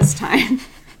don't this time.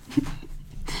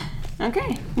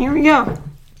 Okay, here we go.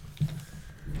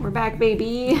 We're back,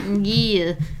 baby.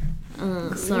 Yeah.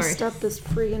 Sorry. Greased up this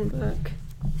friggin' book.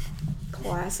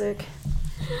 Classic.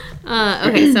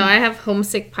 Okay, so I have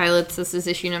Homesick Pilots. This is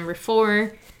issue number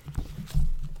 4.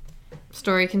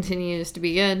 Story continues to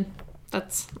be good.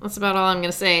 That's about all I'm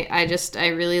gonna say. I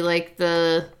really like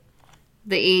the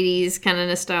 80s kind of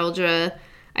nostalgia.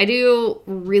 I do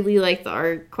really like the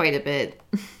art quite a bit.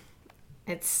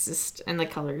 It's just, and the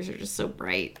colors are just so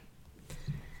bright.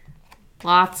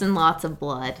 Lots and lots of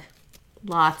blood.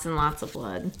 Lots and lots of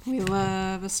blood. We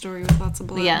love a story with lots of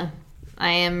blood. Yeah.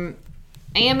 I am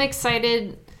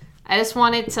excited. I just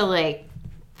want it to, like,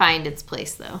 find its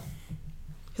place, though.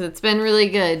 Because it's been really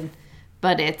good,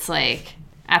 but it's, like,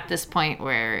 at this point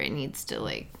where it needs to,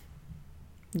 like,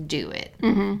 do it.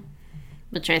 Mm-hmm.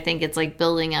 Which I think it's, like,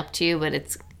 building up to, but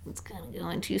it's kind of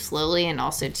going too slowly and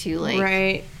also too, like...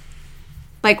 Right.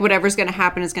 Like, whatever's going to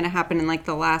happen is going to happen in, like,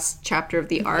 the last chapter of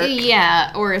the arc.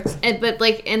 Yeah, but,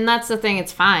 like, and that's the thing,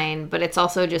 it's fine, but it's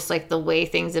also just, like, the way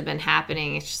things have been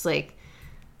happening. It's just, like,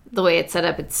 the way it set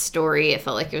up its story, it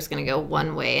felt like it was going to go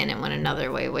one way and it went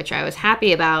another way, which I was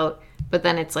happy about, but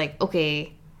then it's like,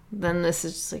 okay, then this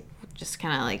is just, like, just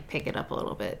kind of, like, pick it up a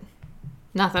little bit.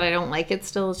 Not that I don't like it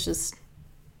still, it's just...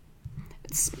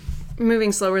 It's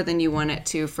moving slower than you want it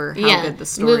to for how good the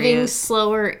story moving is.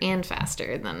 slower and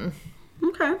faster than...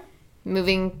 Okay.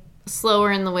 Moving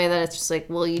slower in the way that it's just like,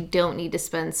 well, you don't need to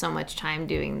spend so much time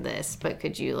doing this, but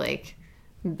could you, like,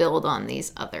 build on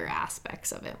these other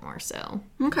aspects of it more so?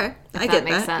 Okay. I that get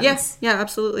makes that. sense. Yes. Yeah,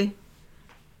 absolutely.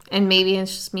 And maybe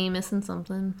it's just me missing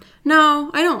something. No,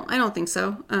 I don't think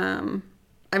so.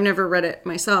 I've never read it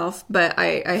myself, but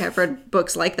I have read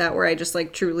books like that where I just,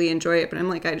 like, truly enjoy it, but I'm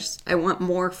like, I want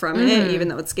more from it, even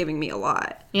though it's giving me a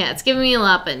lot. Yeah, it's giving me a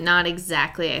lot, but not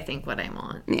exactly, I think, what I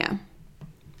want. Yeah.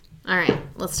 All right,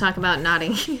 let's talk about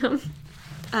Nottingham.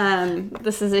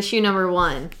 This is issue number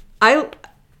 1.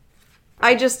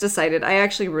 I just decided I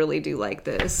actually really do like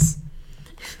this.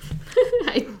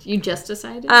 You You just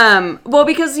decided? Well,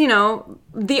 because, you know,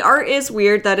 the art is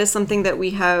weird. That is something that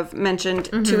we have mentioned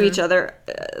to each other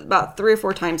about 3 or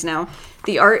 4 times now.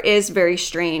 The art is very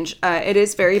strange. It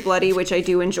is very bloody, which I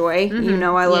do enjoy. You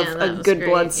know, I love a good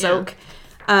blood soak.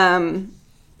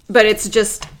 But it's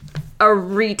just a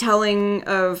retelling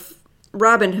of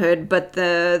Robin Hood, but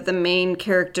the main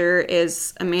character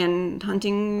is a man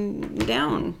hunting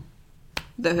down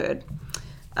the Hood.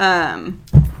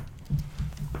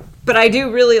 But I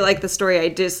do really like the story. I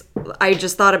just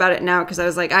thought about it now because I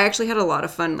was like, I actually had a lot of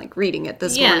fun like reading it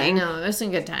this morning. Yeah, no, it was a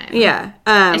good time. Yeah.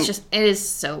 It is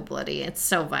so bloody. It's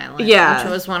so violent. Yeah. Which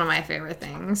was one of my favorite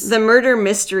things. The murder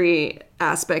mystery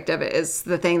aspect of it is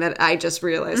the thing that I just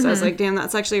realized. I was like, damn,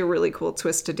 that's actually a really cool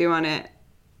twist to do on it.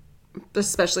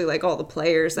 Especially like all the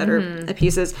players that are the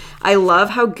pieces. I love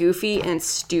how goofy and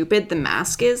stupid the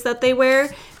mask is that they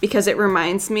wear because it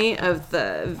reminds me of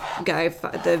the guy,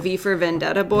 the V for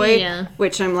Vendetta boy,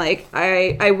 which I'm like,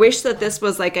 I wish that this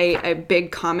was like a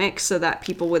big comic so that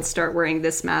people would start wearing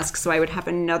this mask so I would have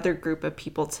another group of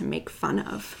people to make fun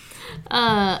of.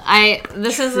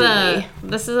 This is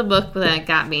a book that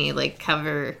got me like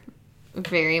cover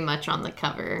very much on the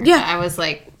cover. Yeah. I was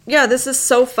like, yeah, this is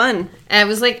so fun. I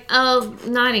was like, oh,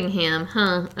 Nottingham,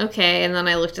 huh? Okay. And then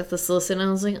I looked at this list and I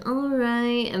was like, all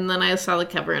right. And then I saw the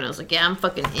cover and I was like, yeah, I'm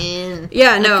fucking in.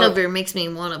 Yeah, the no. cover makes me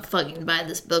want to fucking buy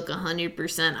this book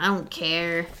 100%. I don't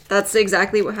care. That's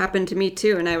exactly what happened to me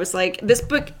too. And I was like, this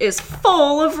book is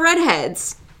full of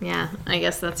redheads. Yeah, I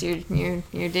guess that's your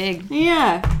dig.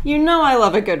 Yeah, you know I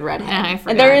love a good redhead. Yeah, I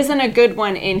forgot. And there isn't a good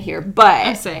one in here, but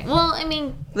I say, well, I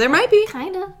mean, there might be.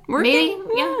 Kinda. Maybe.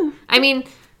 Yeah. I mean,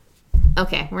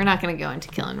 okay, we're not going to go into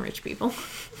killing rich people.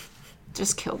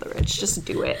 Just kill the rich. Just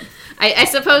do it. I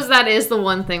suppose that is the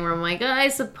one thing where I'm like, I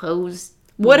suppose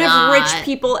What not. have rich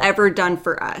people ever done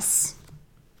for us?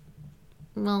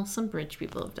 Well, some rich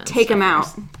people have done Take them out.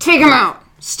 stuff. Take them out.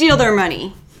 Steal their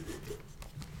money.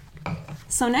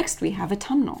 So next we have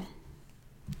Autumnal.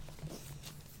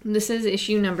 This is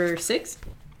issue number 6?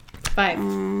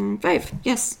 5. 5,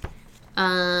 yes.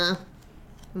 Well,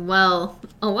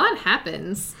 a lot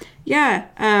happens. Yeah,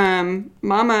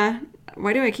 Mama.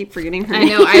 Why do I keep forgetting her I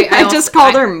name? know, I just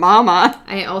called her Mama.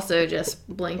 I also just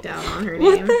blanked out on her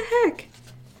What name. the heck?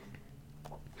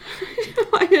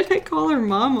 Why did I call her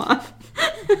Mama?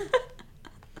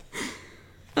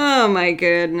 Oh my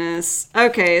goodness.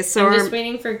 Okay, so I'm just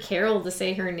waiting for Carol to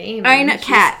say her name. I know,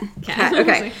 Kat. Kat.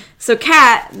 Okay, so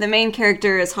Kat, the main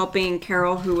character, is helping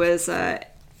Carol, who was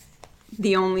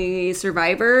the only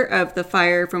survivor of the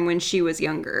fire from when she was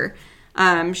younger.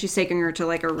 She's taking her to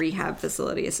like a rehab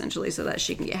facility essentially so that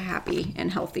she can get happy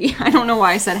and healthy. I don't know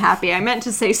why I said happy. I meant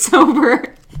to say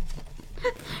sober.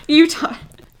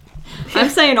 I'm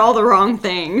saying all the wrong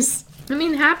things. I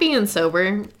mean, happy and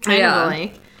sober, kind of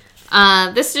like.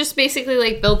 This just basically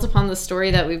like builds upon the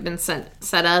story that we've been set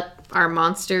up. Our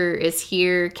monster is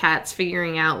here. Kat's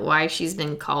figuring out why she's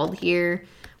been called here.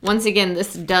 Once again,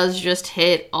 this does just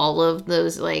hit all of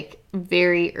those like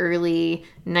very early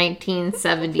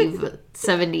 1970s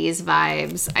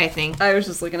vibes, I think. I was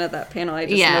just looking at that panel. I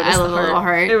just I noticed love the the little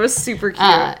heart. It was super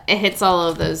cute. It hits all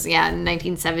of those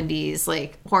 1970s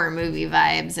like horror movie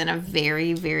vibes in a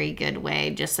very, very good way.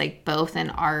 Just like both in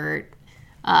art,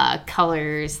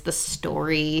 colors, the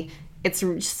story. It's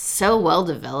so well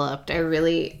developed. I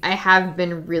have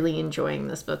been really enjoying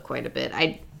this book quite a bit.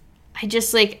 I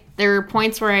just like, there are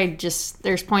points where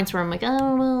there's points where I'm like, I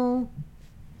don't know.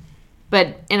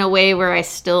 But in a way where I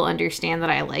still understand that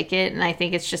I like it. And I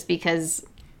think it's just because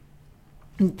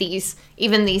these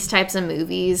types of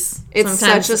movies, it's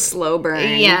such a slow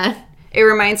burn. Yeah. It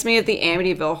reminds me of the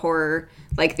Amityville Horror,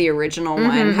 like the original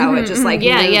one, how it just like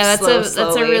moves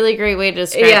that's a really great way to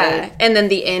describe it. And then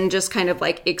the end just kind of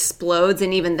like explodes,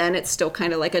 and even then it's still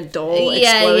kind of like a dull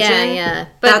explosion. Yeah.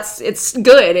 But it's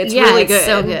good. It's really good. It's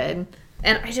so good.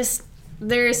 And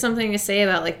there is something to say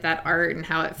about like that art and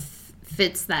how it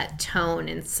fits that tone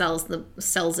and sells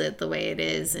it the way it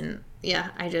is. And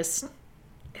it's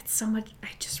so much. I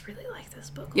just really like this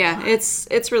book. Yeah,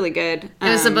 it's really good. It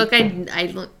was a book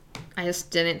I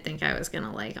just didn't think I was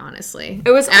gonna like, honestly.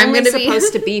 It was only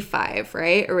supposed to be 5,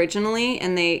 right? Originally,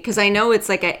 and because I know it's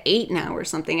like at 8 now or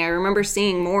something. I remember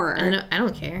seeing more. I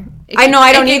don't care. I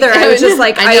don't either. I was just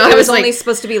like, I was only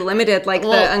supposed to be limited, like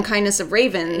the Unkindness of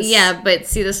Ravens. Yeah, but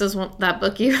see, this is that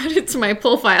book you added to my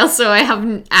pull file, so I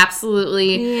have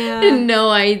absolutely no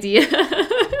idea.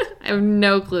 I have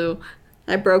no clue.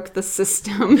 I broke the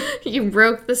system. You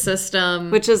broke the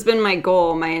system. Which has been my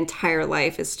goal my entire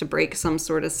life, is to break some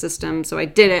sort of system. So I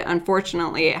did it.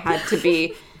 Unfortunately, it had to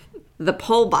be the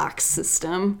pull box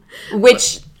system,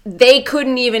 which they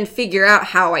couldn't even figure out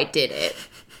how I did it.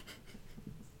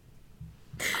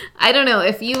 I don't know.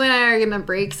 If you and I are gonna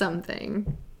break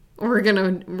something, we're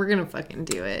gonna fucking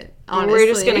do it. Honestly. We're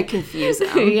just gonna confuse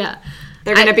them. Yeah.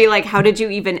 They're gonna be like, how did you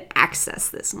even access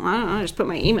this? Well, I don't know, I just put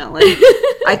my email in.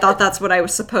 I thought that's what I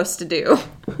was supposed to do.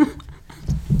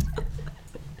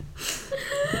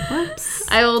 Whoops.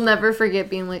 I will never forget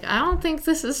being like, I don't think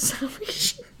this is how we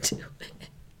should do it.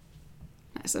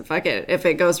 I said, fuck it. If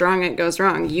it goes wrong, it goes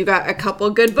wrong. You got a couple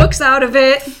good books out of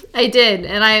it. I did,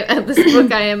 and this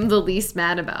book I am the least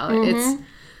mad about. It's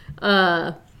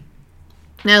and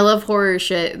I love horror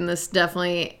shit, and this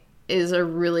definitely is a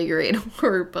really great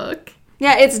horror book.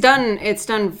 Yeah, it's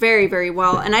done very, very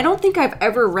well. And I don't think I've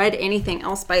ever read anything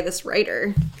else by this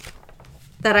writer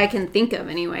that I can think of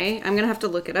anyway. I'm going to have to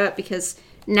look it up because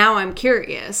now I'm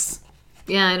curious.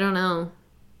 Yeah, I don't know.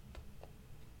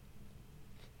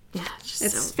 Yeah,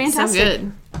 it's fantastic. So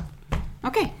good.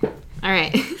 Okay. All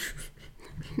right.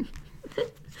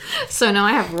 So now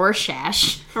I have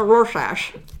Rorschach. A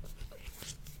Rorschach.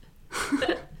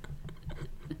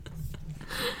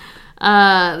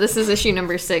 This is issue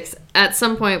number 6. At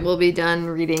some point, we'll be done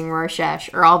reading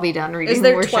Rorschach, or I'll be done reading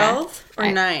Rorschach. Is there 12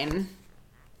 or 9?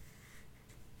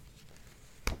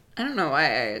 I don't know why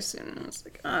I assumed it was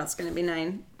like, oh, it's going to be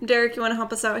 9. Derek, you want to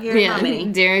help us out here? Yeah. How many?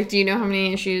 Derek, do you know how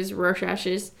many issues Rorschach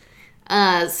is?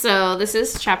 So this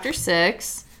is chapter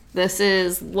 6. This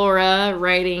is Laura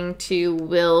writing to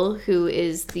Will, who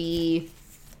is the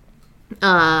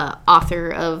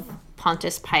author of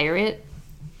Pontus Pirate.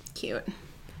 Cute.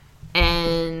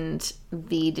 And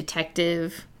the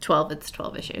detective 12. It's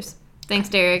 12 issues. Thanks,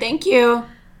 Derek. Thank you.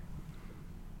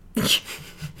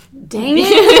 Dang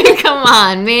it. Come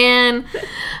on, man.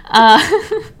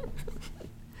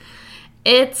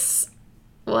 It's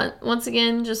once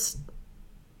again just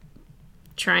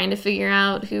trying to figure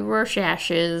out who Rorschach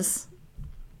is.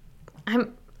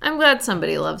 I'm glad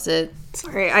somebody loves it.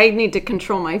 Sorry, I need to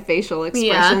control my facial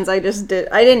expressions. Yeah.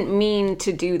 I didn't mean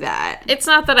to do that. It's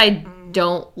not that I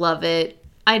don't love it.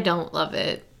 I don't love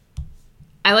it.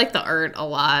 I like the art a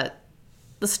lot.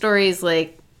 The story's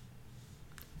like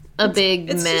a big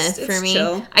meh for me.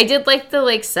 Chill. I did like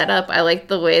the setup. I like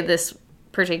the way this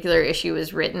particular issue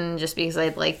was written, just because I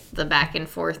liked the back and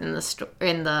forth in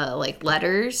the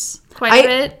letters quite a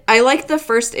bit. I liked the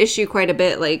first issue quite a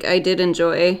bit. I did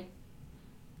enjoy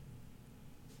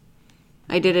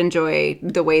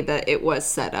the way that it was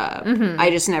set up. Mm-hmm.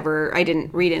 I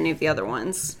didn't read any of the other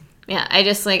ones. Yeah, I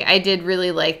did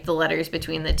really like the letters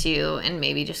between the two, and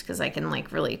maybe just because I can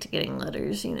relate to getting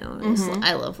letters, mm-hmm.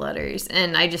 I love letters,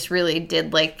 and I just really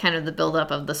did like kind of the build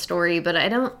up of the story, but I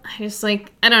don't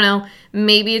know,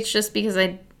 maybe it's just because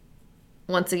I,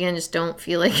 once again, just don't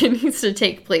feel like it needs to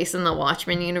take place in the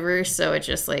Watchmen universe, so it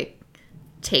just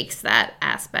takes that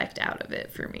aspect out of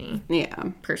it for me.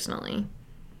 Yeah. Personally.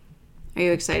 Are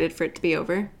you excited for it to be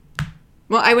over?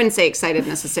 Well, I wouldn't say excited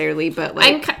necessarily, but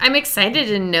I'm excited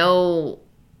to know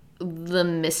the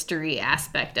mystery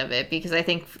aspect of it, because I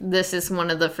think this is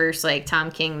one of the first Tom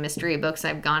King mystery books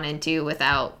I've gone into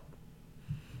without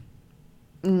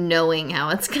knowing how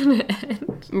it's gonna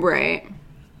end. Right.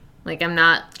 I'm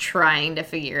not trying to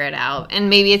figure it out, and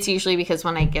maybe it's usually because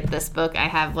when I get this book, I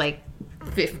have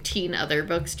 15 other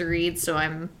books to read, so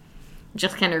I'm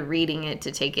just kind of reading it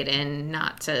to take it in,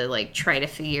 not to try to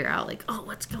figure out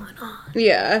what's going on.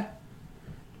 Yeah,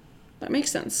 that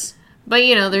makes sense. But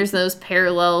there's those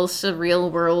parallels to real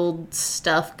world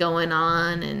stuff going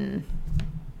on, and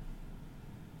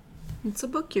it's a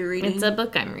book you're reading. It's a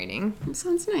book I'm reading. It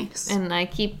sounds nice. And I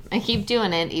keep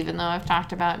doing it, even though I've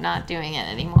talked about not doing it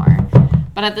anymore.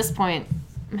 But at this point,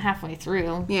 I'm halfway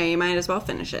through. Yeah, you might as well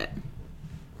finish it.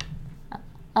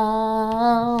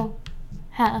 Oh.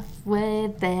 Halfway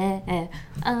there,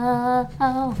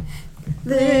 oh,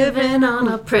 living on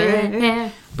a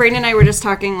prayer. Brayden and I were just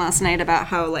talking last night about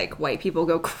how white people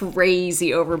go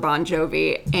crazy over Bon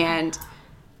Jovi, and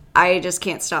I just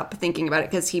can't stop thinking about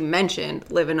it because he mentioned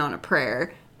living on a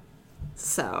prayer.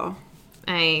 So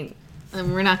we're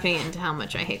not going to get into how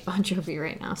much I hate Bon Jovi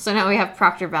right now. So now we have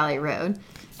Proctor Valley Road.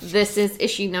 This is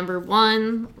issue number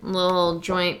 1, little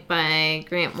joint by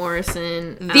Grant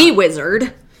Morrison, the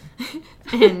Wizard.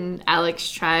 And Alex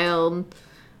Child,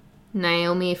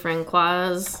 Naomi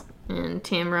Francoise, and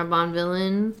Tamara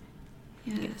Bonvillain.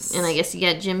 Yes. And I guess you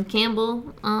got Jim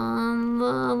Campbell on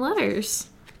the letters.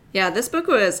 Yeah, this book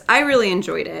I really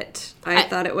enjoyed it. I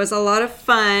thought it was a lot of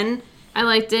fun. I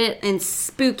liked it. And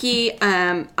spooky.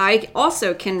 I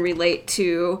also can relate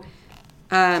to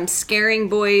scaring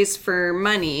boys for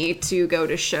money to go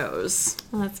to shows.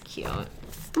 Oh, that's cute.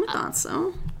 I thought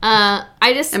so.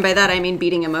 And by that I mean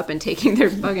beating him up and taking their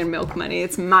fucking milk money.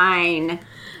 It's mine.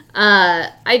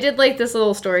 I did like this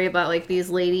little story about like these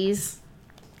ladies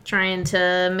trying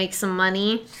to make some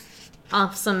money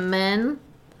off some men.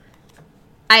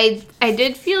 I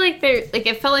did feel like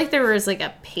it felt like there was like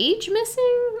a page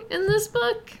missing in this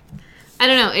book. I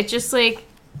don't know. It just like,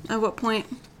 at what point?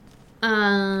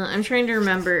 I'm trying to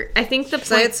remember. I think the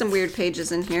point, I had some weird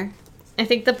pages in here. I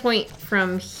think the point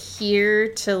from here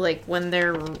to like when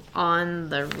they're on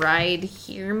the ride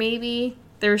here, maybe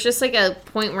there was just like a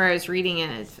point where I was reading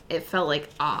it, it felt like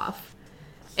off.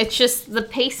 It's just the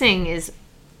pacing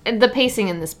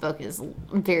in this book is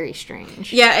very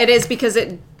strange. Yeah, it is, because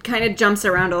it kind of jumps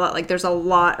around a lot. Like, there's a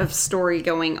lot of story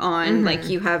going on. Mm-hmm. Like,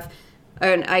 you have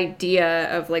an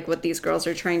idea of, like, what these girls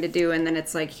are trying to do, and then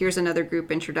it's like, here's another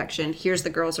group introduction. Here's the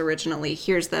girls originally.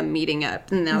 Here's them meeting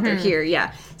up, and now they're here.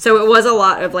 Yeah. So it was a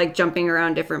lot of, like, jumping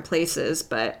around different places,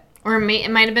 but... Or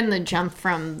it might have been the jump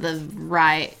from the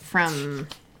ride, from...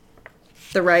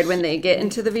 The ride when they get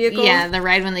into the vehicle? Yeah, the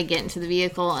ride when they get into the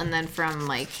vehicle, and then from,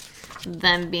 like...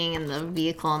 them being in the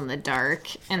vehicle in the dark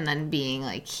and then being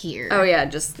like here. Oh yeah,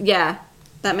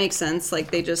 that makes sense.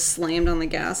 Like, they just slammed on the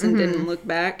gas and didn't look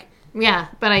back. Yeah,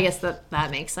 but I guess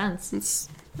that makes sense.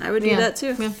 I would do that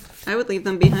too. Yeah. I would leave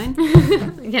them behind.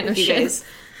 Yeah, no you guys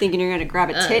thinking you're gonna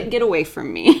grab a tit, get away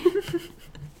from me.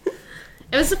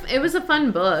 It was a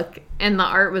fun book, and the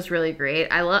art was really great.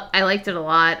 I liked it a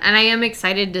lot, and I am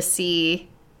excited to see.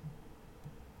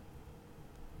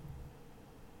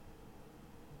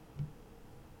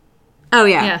 Oh,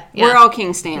 yeah. We're all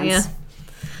King Stans. Yeah.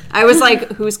 I was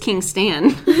like, who's King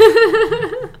Stan?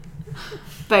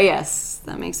 But yes,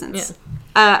 that makes sense.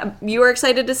 Yeah. You are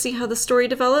excited to see how the story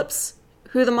develops?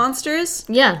 Who the monster is?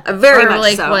 Yeah. Very much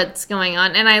like, so. What's going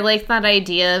on. And I like that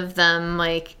idea of them,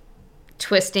 like,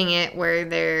 twisting it where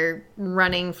they're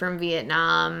running from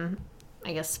Vietnam.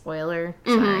 I guess spoiler.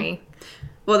 Sorry.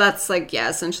 Well, that's, like,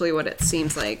 essentially what it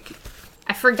seems like.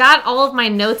 I forgot all of my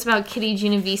notes about Kitty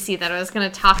Genovese that I was going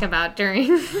to talk about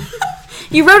during...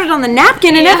 You wrote it on the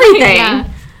napkin and everything. Yeah.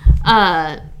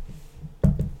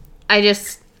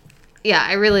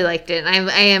 I really liked it. And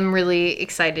I am really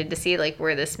excited to see, like,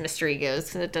 where this mystery goes,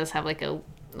 because it does have, like, a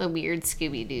weird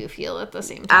Scooby-Doo feel at the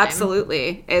same time.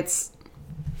 Absolutely. I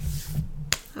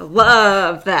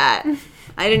love that.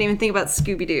 I didn't even think about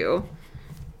Scooby-Doo.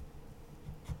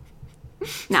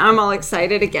 Now I'm all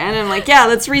excited again. I'm like, yeah,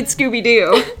 let's read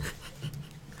Scooby-Doo.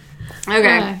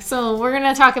 Okay. So we're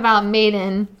going to talk about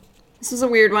Maiden. This is a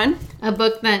weird one. A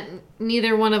book that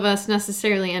neither one of us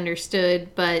necessarily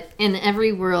understood, but in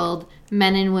every world,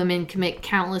 men and women commit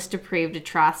countless depraved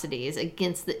atrocities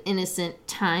against the innocent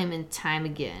time and time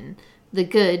again. The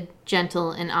good,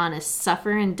 gentle, and honest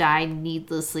suffer and die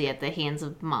needlessly at the hands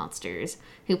of monsters,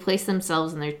 who place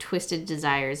themselves and their twisted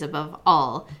desires above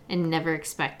all and never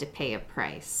expect to pay a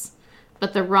price.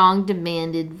 But the wrong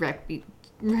demanded retribution.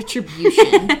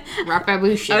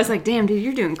 Retribution. I was like, damn, dude,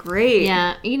 you're doing great.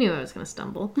 Yeah, you knew I was going to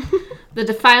stumble. The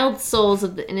defiled souls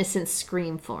of the innocent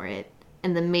scream for it,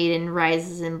 and the maiden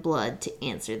rises in blood to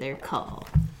answer their call.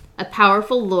 A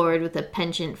powerful lord with a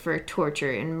penchant for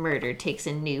torture and murder takes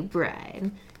a new bride,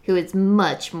 who is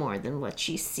much more than what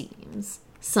she seems.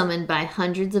 Summoned by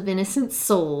hundreds of innocent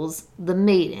souls, the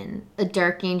maiden, a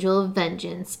dark angel of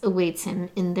vengeance, awaits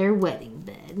him in their wedding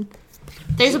bed.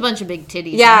 There's a bunch of big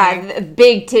titties. Yeah,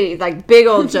 big titties, like big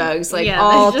old jugs, like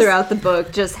all throughout the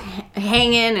book, just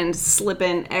hanging and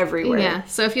slipping everywhere. Yeah,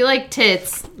 so if you like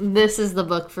tits, this is the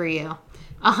book for you.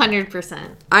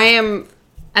 100%. I am...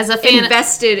 As a fan,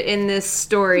 invested in this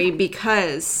story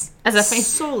because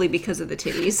solely because of the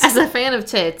titties. As a fan of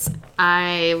tits,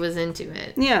 I was into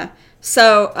it. Yeah.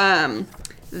 So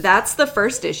that's the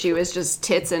first issue, is just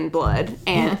tits and blood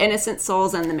and innocent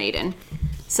souls and the maiden.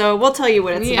 So we'll tell you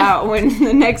what it's about when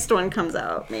the next one comes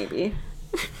out, maybe.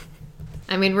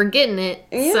 I mean, we're getting it.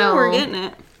 Yeah, so we're getting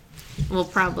it. There'll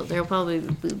probably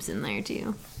be boobs in there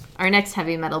too. Our next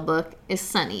heavy metal book is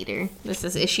Sun Eater. This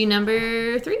is issue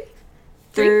number 3.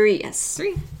 3, yes.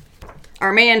 3.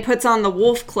 Our man puts on the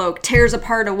wolf cloak, tears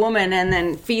apart a woman, and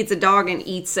then feeds a dog and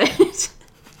eats it.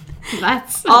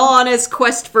 That's all on his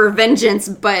quest for vengeance,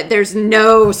 but there's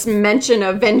no mention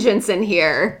of vengeance in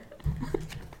here.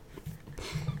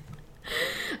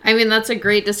 I mean, that's a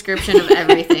great description of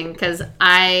everything, because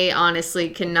I honestly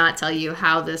cannot tell you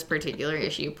how this particular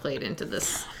issue played into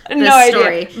this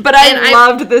story. Idea. But I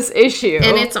loved this issue.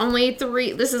 And it's only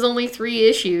 3. This is only 3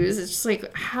 issues. It's just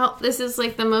like, how... This is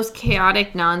like the most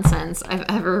chaotic nonsense I've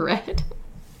ever read.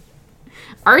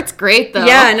 Art's great, though.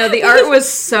 Yeah, no, the art was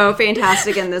so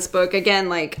fantastic in this book. Again,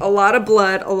 like, a lot of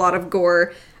blood, a lot of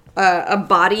gore, a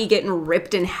body getting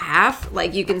ripped in half.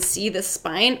 Like, you can see the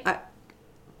spine.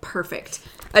 Perfect.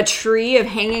 A tree of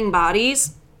hanging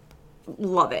bodies.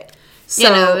 Love it. So, Yeah,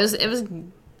 no,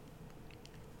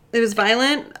 it was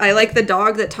violent. I like the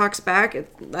dog that talks back.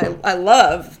 I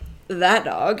love that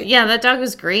dog. yeah, that dog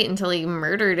was great until he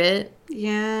murdered it.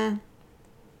 Yeah,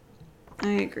 I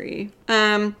agree.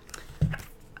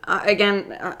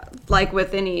 Again, like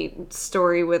with any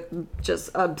story with just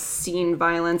obscene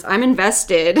violence, I'm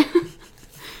invested.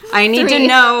 I need to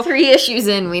know. 3 issues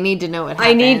in, we need to know what happens.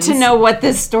 I need to know what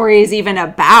this story is even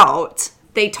about.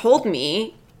 They told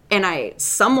me, and I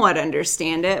somewhat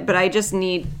understand it, but I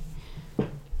need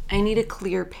a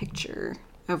clear picture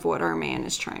of what our man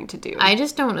is trying to do. I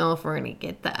just don't know if we're gonna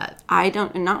get that.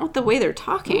 Not with the way they're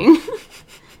talking.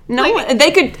 No,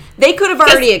 they could have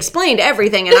already explained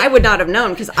everything, and I would not have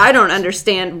known because I don't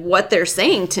understand what they're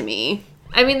saying to me.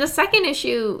 I mean, the second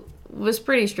issue was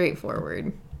pretty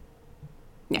straightforward.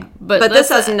 Yeah, but this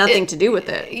has nothing to do with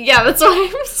it. Yeah, that's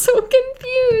why I'm so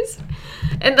confused.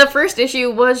 And the first issue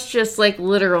was just like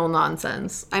literal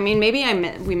nonsense. I mean, maybe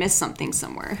we missed something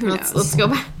somewhere. Who knows? Let's go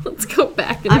back. Let's go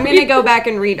back. I'm gonna go back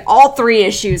and read all 3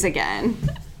 issues again.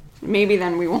 Maybe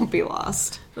then we won't be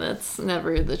lost. That's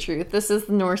never the truth. This is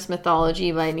Norse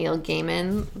Mythology by Neil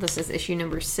Gaiman. This is issue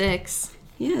number 6.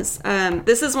 Yes.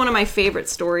 This is one of my favorite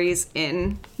stories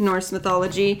in Norse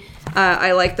mythology.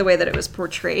 I like the way that it was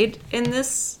portrayed in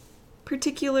this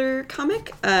particular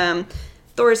comic.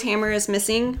 Thor's hammer is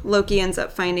missing. Loki ends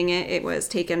up finding it. It was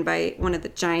taken by one of the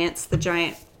giants. The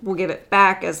giant will give it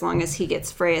back as long as he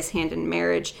gets Freya's hand in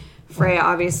marriage. Freya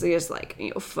obviously is like,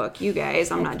 fuck you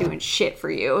guys. I'm not doing shit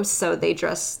for you. So they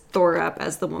dress Thor up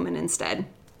as the woman instead.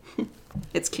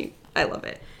 It's cute. I love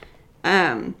it.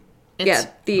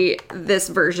 This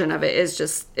version of it is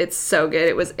just, it's so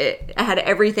good. It had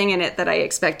everything in it that I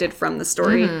expected from the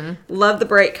story. Mm-hmm. Loved the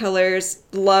bright colors.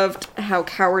 Loved how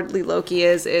cowardly Loki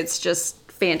is. It's just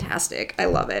fantastic. I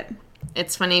love it.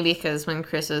 It's funny because when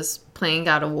Chris is playing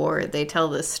God of War, they tell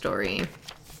this story.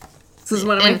 This is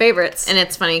one of my favorites. And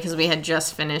it's funny because we had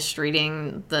just finished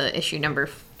reading the issue number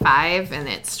 5, and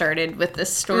it started with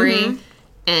this story. Mm-hmm.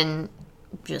 And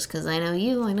just because I know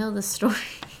you, I know this story.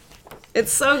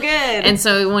 It's so good. And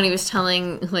so when he was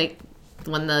telling, like,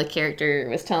 when the character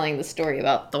was telling the story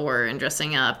about Thor and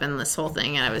dressing up and this whole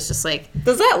thing, and I was just like...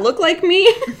 Does that look like me?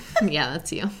 Yeah,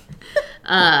 that's you.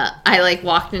 I, like,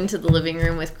 walked into the living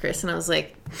room with Chris, and I was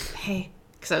like, hey,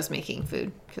 because I was making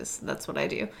food, because that's what I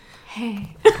do.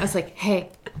 Hey. I was like, hey,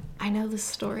 I know this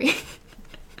story.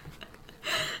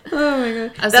 Oh, my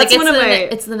God. I was that's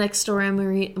like, it's the next story I'm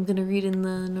going to read in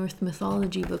the Norse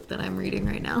mythology book that I'm reading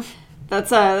right now.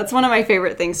 That's one of my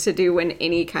favorite things to do when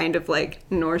any kind of, like,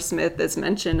 Norse myth is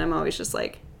mentioned. I'm always just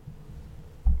like,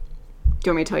 do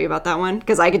you want me to tell you about that one?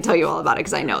 Because I can tell you all about it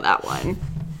because I know that one.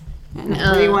 And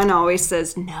everyone always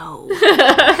says no.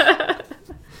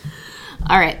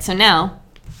 All right, so now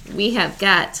we have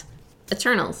got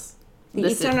Eternals.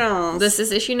 Eternals. This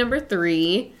is issue number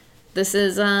 3. This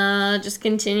is just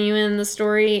continuing the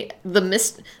story,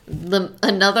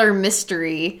 another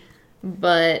mystery,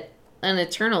 but an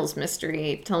Eternals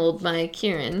mystery told by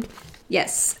Kieran.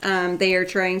 Yes, they are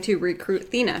trying to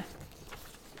recruit Thena.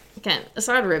 Again,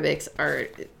 Asad Ribic's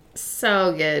art,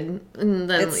 so good. And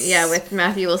then, with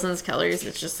Matthew Wilson's colors,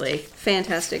 it's just like...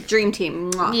 Fantastic. Dream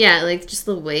team. Mwah. Yeah, like just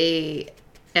the way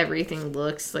everything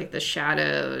looks, like the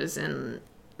shadows and...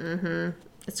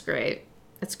 It's great.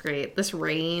 It's great. This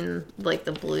rain, like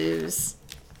the blues.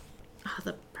 Oh,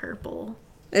 the purple.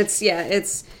 It's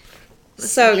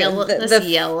so yellow, good. The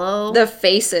yellow. The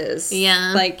faces.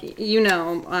 Yeah. Like,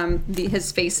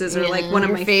 his faces are like one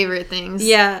of my favorite things.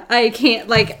 Yeah, I can't,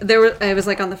 like, I was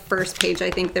like on the first page,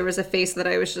 I think there was a face that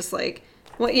I was just like,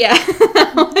 what? Yeah.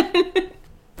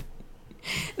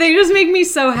 They just make me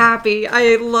so happy.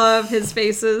 I love his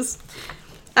faces.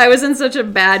 I was in such a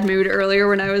bad mood earlier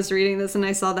when I was reading this and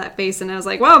I saw that face and I was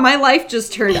like, wow, my life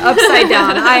just turned upside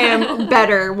down. I am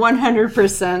better,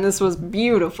 100%. This was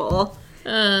beautiful.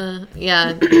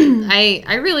 Yeah.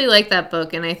 I really like that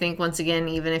book, and I think, once again,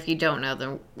 even if you don't know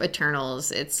the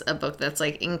Eternals, it's a book that's,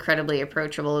 like, incredibly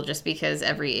approachable just because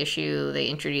every issue they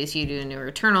introduce you to a new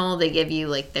Eternal. They give you,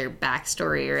 like, their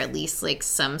backstory or at least, like,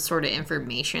 some sort of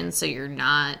information so you're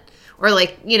not... Or,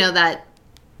 like, that...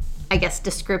 I guess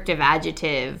descriptive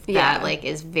adjective that like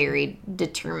is very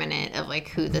determinate of like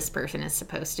who this person is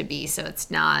supposed to be, so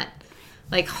it's not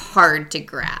like hard to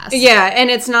grasp. Yeah, and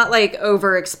it's not like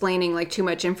over explaining like too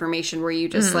much information where you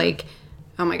just like,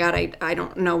 oh my god, I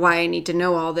don't know why I need to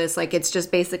know all this. Like, it's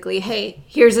just basically, hey,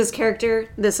 here's this character,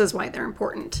 this is why they're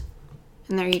important.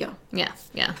 And there you go. Yeah.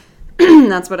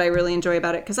 That's what I really enjoy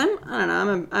about it, because I don't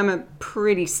know, I'm a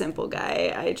pretty simple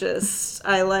guy.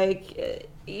 I like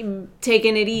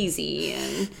taking it easy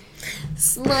and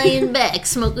lying back,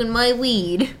 smoking my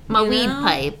weed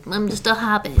pipe. I'm just a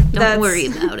hobbit. Don't worry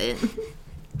about it.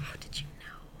 How did you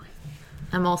know?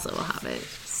 I'm also a hobbit.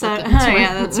 So,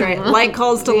 yeah, that's right. Like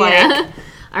calls to like. Yeah.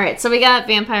 All right, so we got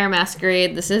Vampire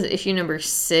Masquerade. This is issue number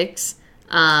 6.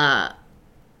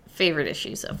 Favorite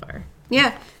issue so far.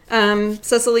 Yeah.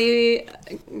 Cecily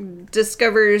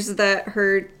discovers that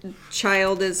her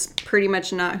child is pretty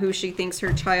much not who she thinks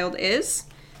her child is.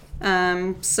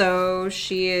 So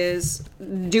she is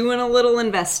doing a little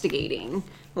investigating,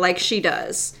 like she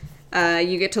does.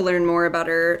 You get to learn more about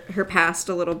her past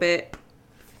a little bit.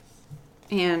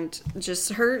 And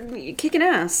just her kicking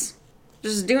ass.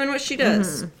 Just doing what she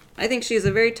does. I think she's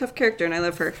a very tough character, and I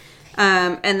love her.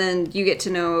 And then you get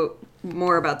to know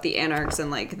more about the Anarchs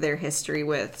and, like, their history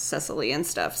with Cecily and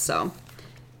stuff, so.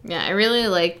 Yeah, I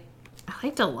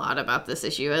liked a lot about this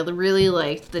issue. I really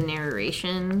liked the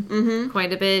narration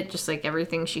quite a bit, just, like,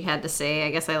 everything she had to say. I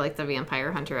guess I like the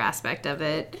vampire hunter aspect of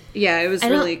it. Yeah, it was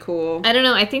really cool. I don't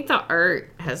know. I think the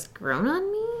art has grown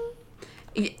on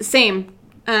me. Same.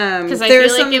 Because I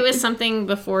feel like it was something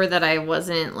before that I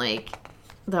wasn't, like,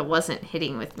 that wasn't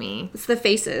hitting with me. It's the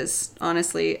faces,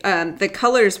 honestly. The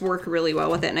colors work really well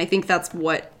with it, and I think that's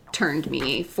what turned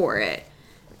me for it.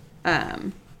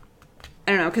 I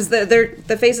don't know, because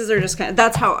the faces are just kind of,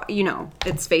 that's how,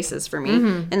 it's faces for me.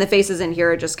 And the faces in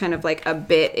here are just kind of like a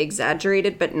bit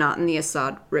exaggerated, but not in the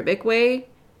Assad Ribic way.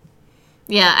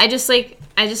 Yeah, I just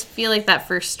feel like that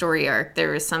first story arc,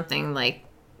 there was something, like,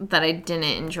 that I didn't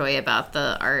enjoy about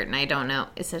the art, and I don't know.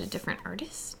 Is it a different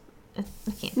artist? I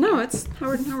can't. No, it's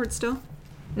Howard and Howard still.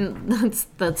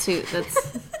 That's who.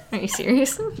 That's. Are you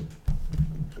serious?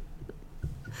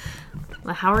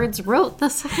 The Howards wrote the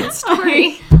second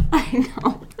story. I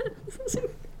know.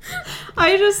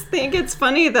 I just think it's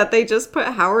funny that they just put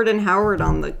Howard and Howard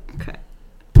on the.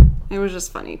 It was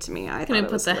just funny to me. I thought it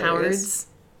was hilarious. Howards?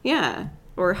 Yeah,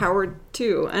 or Howard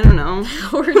 2. I don't know.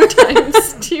 Howard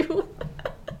times 2.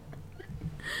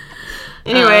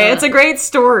 Anyway, it's a great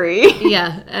story.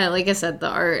 Yeah, like I said, the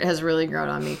art has really grown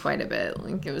on me quite a bit.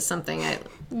 Like, it was something I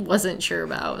wasn't sure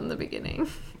about in the beginning.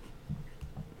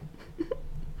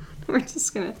 We're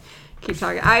just gonna keep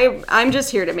talking. I'm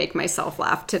just here to make myself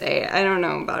laugh today. I don't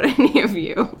know about any of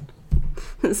you.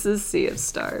 This is Sea of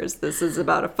Stars. This is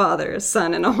about a father, a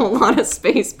son, and a whole lot of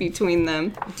space between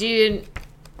them. Dude,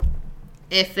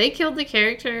 if they killed the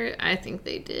character, I think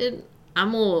they did,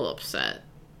 I'm a little upset.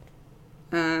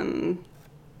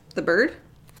 The bird?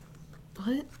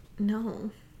 What?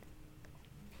 No.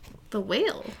 The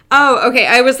whale. Oh, okay.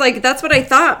 I was like, that's what I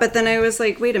thought, but then I was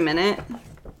like, wait a minute.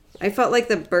 I felt like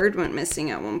the bird went missing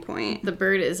at one point. The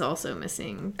bird is also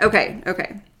missing. Okay.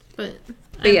 But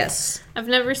yes. I've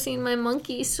never seen my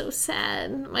monkey so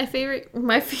sad. My favorite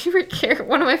character,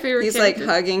 one of my favorite He's characters.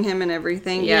 like hugging him and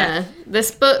everything. Yeah.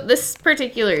 This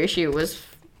particular issue was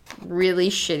really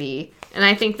shitty. And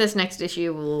I think this next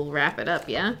issue will wrap it up,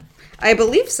 yeah? I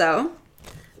believe so.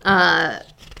 I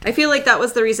feel like that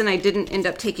was the reason I didn't end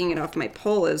up taking it off my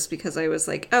poll, is because I was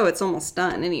like, oh, it's almost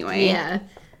done anyway. Yeah.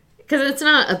 Because it's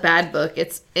not a bad book.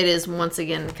 It is, once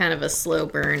again, kind of a slow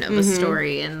burn of a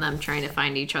story and them trying to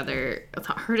find each other.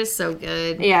 The art is so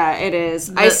good. Yeah, it is.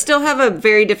 I still have a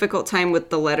very difficult time with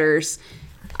the letters.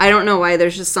 I don't know why.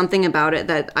 There's just something about it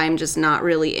that I'm just not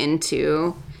really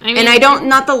into. I mean, and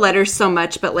not the letters so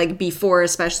much, but like before,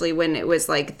 especially when it was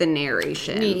like the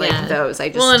narration, like those. I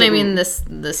just and I mean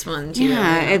this one too.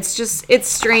 Yeah, it's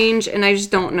strange, and I just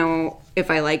don't know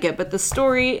if I like it. But the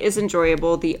story is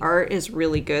enjoyable. The art is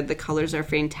really good. The colors are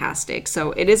fantastic.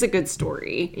 So it is a good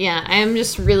story. Yeah, I'm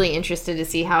just really interested to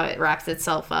see how it wraps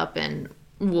itself up and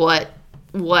what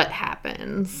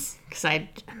happens, because I'm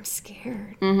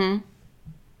scared.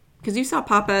 Because you saw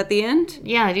Papa at the end.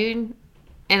 Yeah, dude.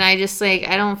 And I just, like,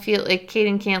 I don't feel like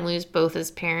Caden can't lose both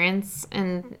his parents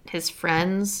and his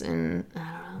friends. And I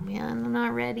don't know, man. I'm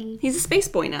not ready. He's a space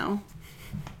boy now.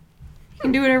 He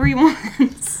can do whatever he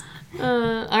wants.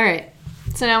 All right.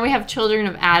 So now we have Children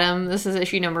of Adam. This is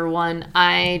issue number 1.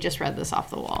 I just read this off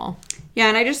the wall. Yeah,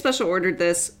 and I just special ordered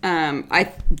this.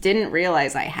 I didn't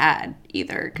realize I had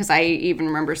either. Because I even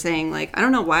remember saying, like, I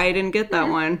don't know why I didn't get that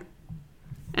one.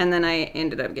 And then I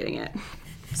ended up getting it.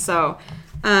 So...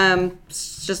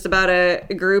 it's just about a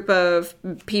group of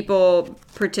people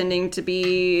pretending to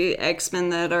be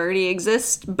X-Men that already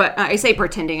exist. But I say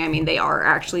pretending, I mean they are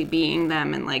actually being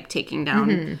them and like taking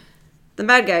down the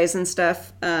bad guys and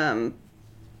stuff.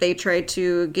 They try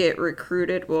to get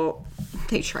recruited. Well,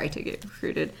 they try to get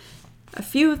recruited. a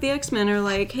few of the X-Men are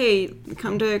like, hey,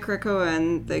 come to Krakoa,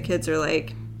 and the kids are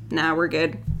like, nah, we're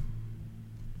good.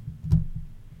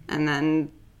 And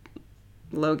then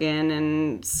Logan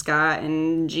and Scott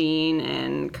and Jean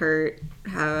and Kurt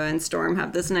and Storm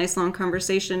have this nice long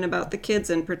conversation about the kids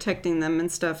and protecting them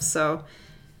and stuff, so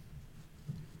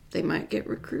they might get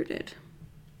recruited.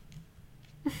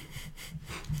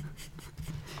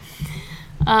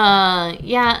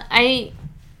 Yeah, I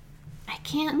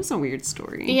can't. That was a weird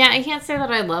story. Yeah, I can't say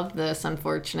that I love this,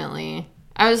 unfortunately.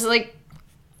 I was, like,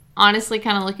 honestly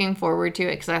kind of looking forward to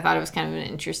it because I thought it was kind of an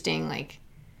interesting, like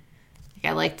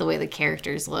I liked the way the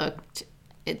characters looked.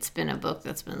 It's been a book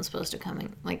that's been supposed to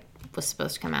was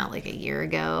supposed to come out like a year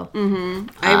ago. Mm-hmm.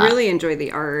 I really enjoy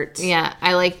the art. Yeah,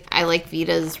 I like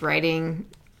Vita's writing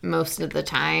most of the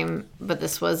time, but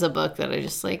this was a book that I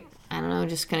just like, I don't know,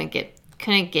 just couldn't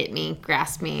get me,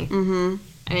 grasp me. Mm-hmm.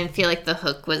 I didn't feel like the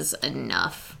hook was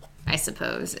enough, I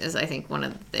suppose, is I think one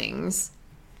of the things.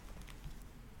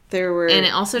 And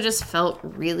it also just felt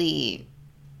really,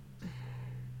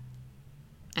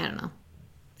 I don't know.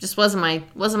 Just wasn't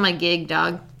my gig,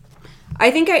 dog.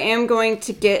 I think I am going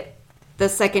to get the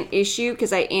second issue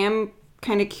because I am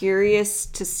kind of curious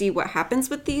to see what happens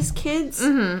with these kids.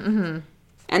 Mm-hmm, mm-hmm.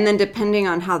 And then depending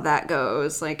on how that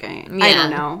goes, like, I don't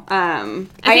know.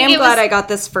 I am glad I got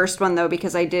this first one, though,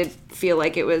 because I did feel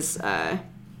like it was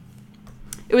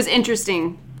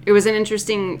interesting. It was an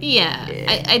interesting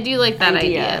I do like that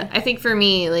idea. I think for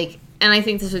me, like, and I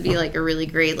think this would be, like, a really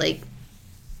great, like,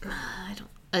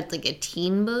 like a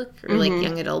teen book or like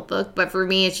young adult book, but for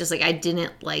me it's just like I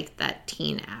didn't like that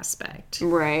teen aspect,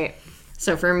 right?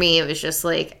 So for me it was just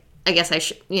like, I guess I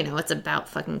should, it's about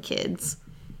fucking kids,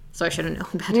 so I should have known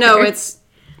better. No, it's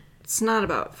not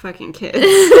about fucking kids.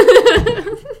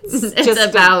 it's just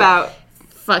about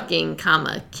fucking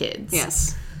kids.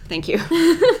 Yes, thank you.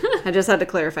 I just had to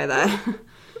clarify that.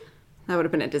 That would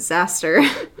have been a disaster.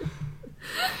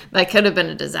 That could have been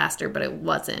a disaster, but it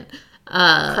wasn't.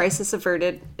 Crisis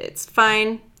averted. It's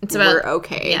fine. We're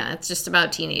okay. Yeah, it's just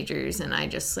about teenagers, and I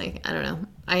just, like, I don't know.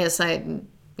 I guess it's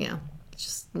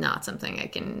just not something I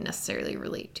can necessarily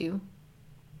relate to.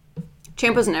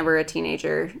 Champ was never a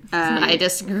teenager. I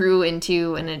just grew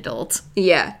into an adult.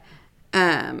 Yeah.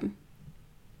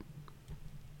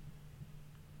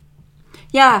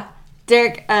 Yeah,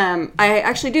 Derek, I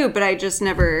actually do, but I just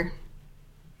never...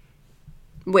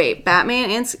 Wait, Batman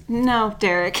and... No,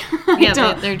 Derek.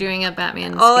 Yeah, they're doing a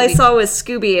Batman All I saw was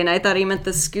Scooby, and I thought he meant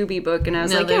the Scooby book, and I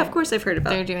was like, yeah, of course I've heard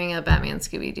about it. They're doing a Batman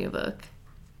Scooby-Doo book.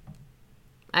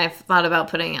 I've thought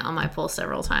about putting it on my poll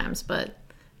several times, but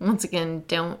once again,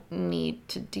 don't need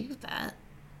to do that.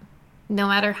 No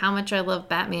matter how much I love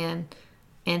Batman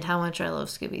and how much I love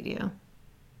Scooby-Doo.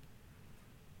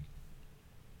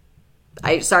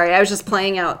 I was just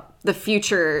playing out the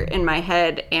future in my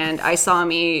head, and I saw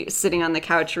me sitting on the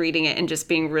couch reading it and just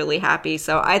being really happy,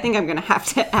 so I think I'm gonna have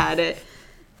to add it.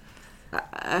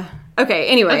 Okay,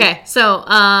 anyway. Okay, so,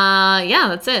 yeah,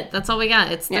 that's it. That's all we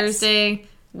got. It's Thursday.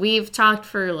 We've talked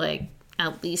for, like,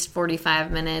 at least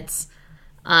 45 minutes.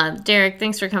 Derek,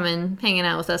 thanks for hanging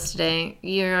out with us today.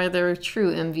 You are the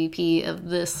true MVP of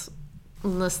this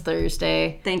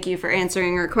Thursday. Thank you for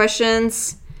answering our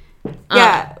questions.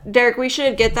 Yeah, Derek, we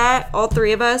should get that, all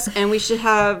three of us, and we should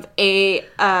have a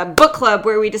book club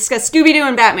where we discuss Scooby-Doo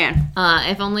and Batman.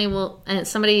 If only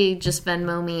somebody just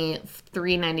Venmo me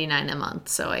 $3.99 a month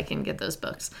so I can get those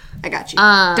books. I got you.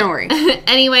 Don't worry.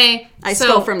 Anyway, I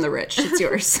stole from the rich. It's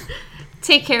yours.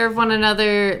 Take care of one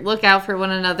another. Look out for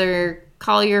one another.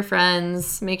 Call your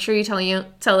friends. Make sure you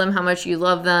tell them how much you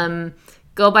love them.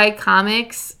 Go buy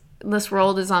comics. This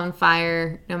world is on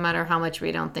fire, no matter how much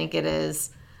we don't think it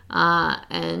is.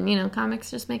 And,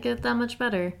 comics just make it that much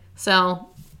better. So,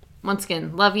 once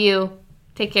again, love you.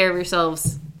 Take care of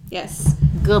yourselves. Yes.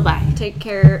 Goodbye. Take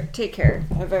care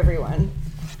of everyone.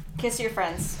 Kiss your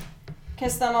friends.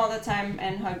 Kiss them all the time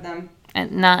and hug them.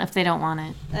 And not if they don't want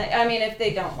it. I mean, if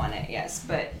they don't want it, yes.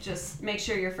 But just make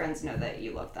sure your friends know that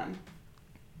you love them.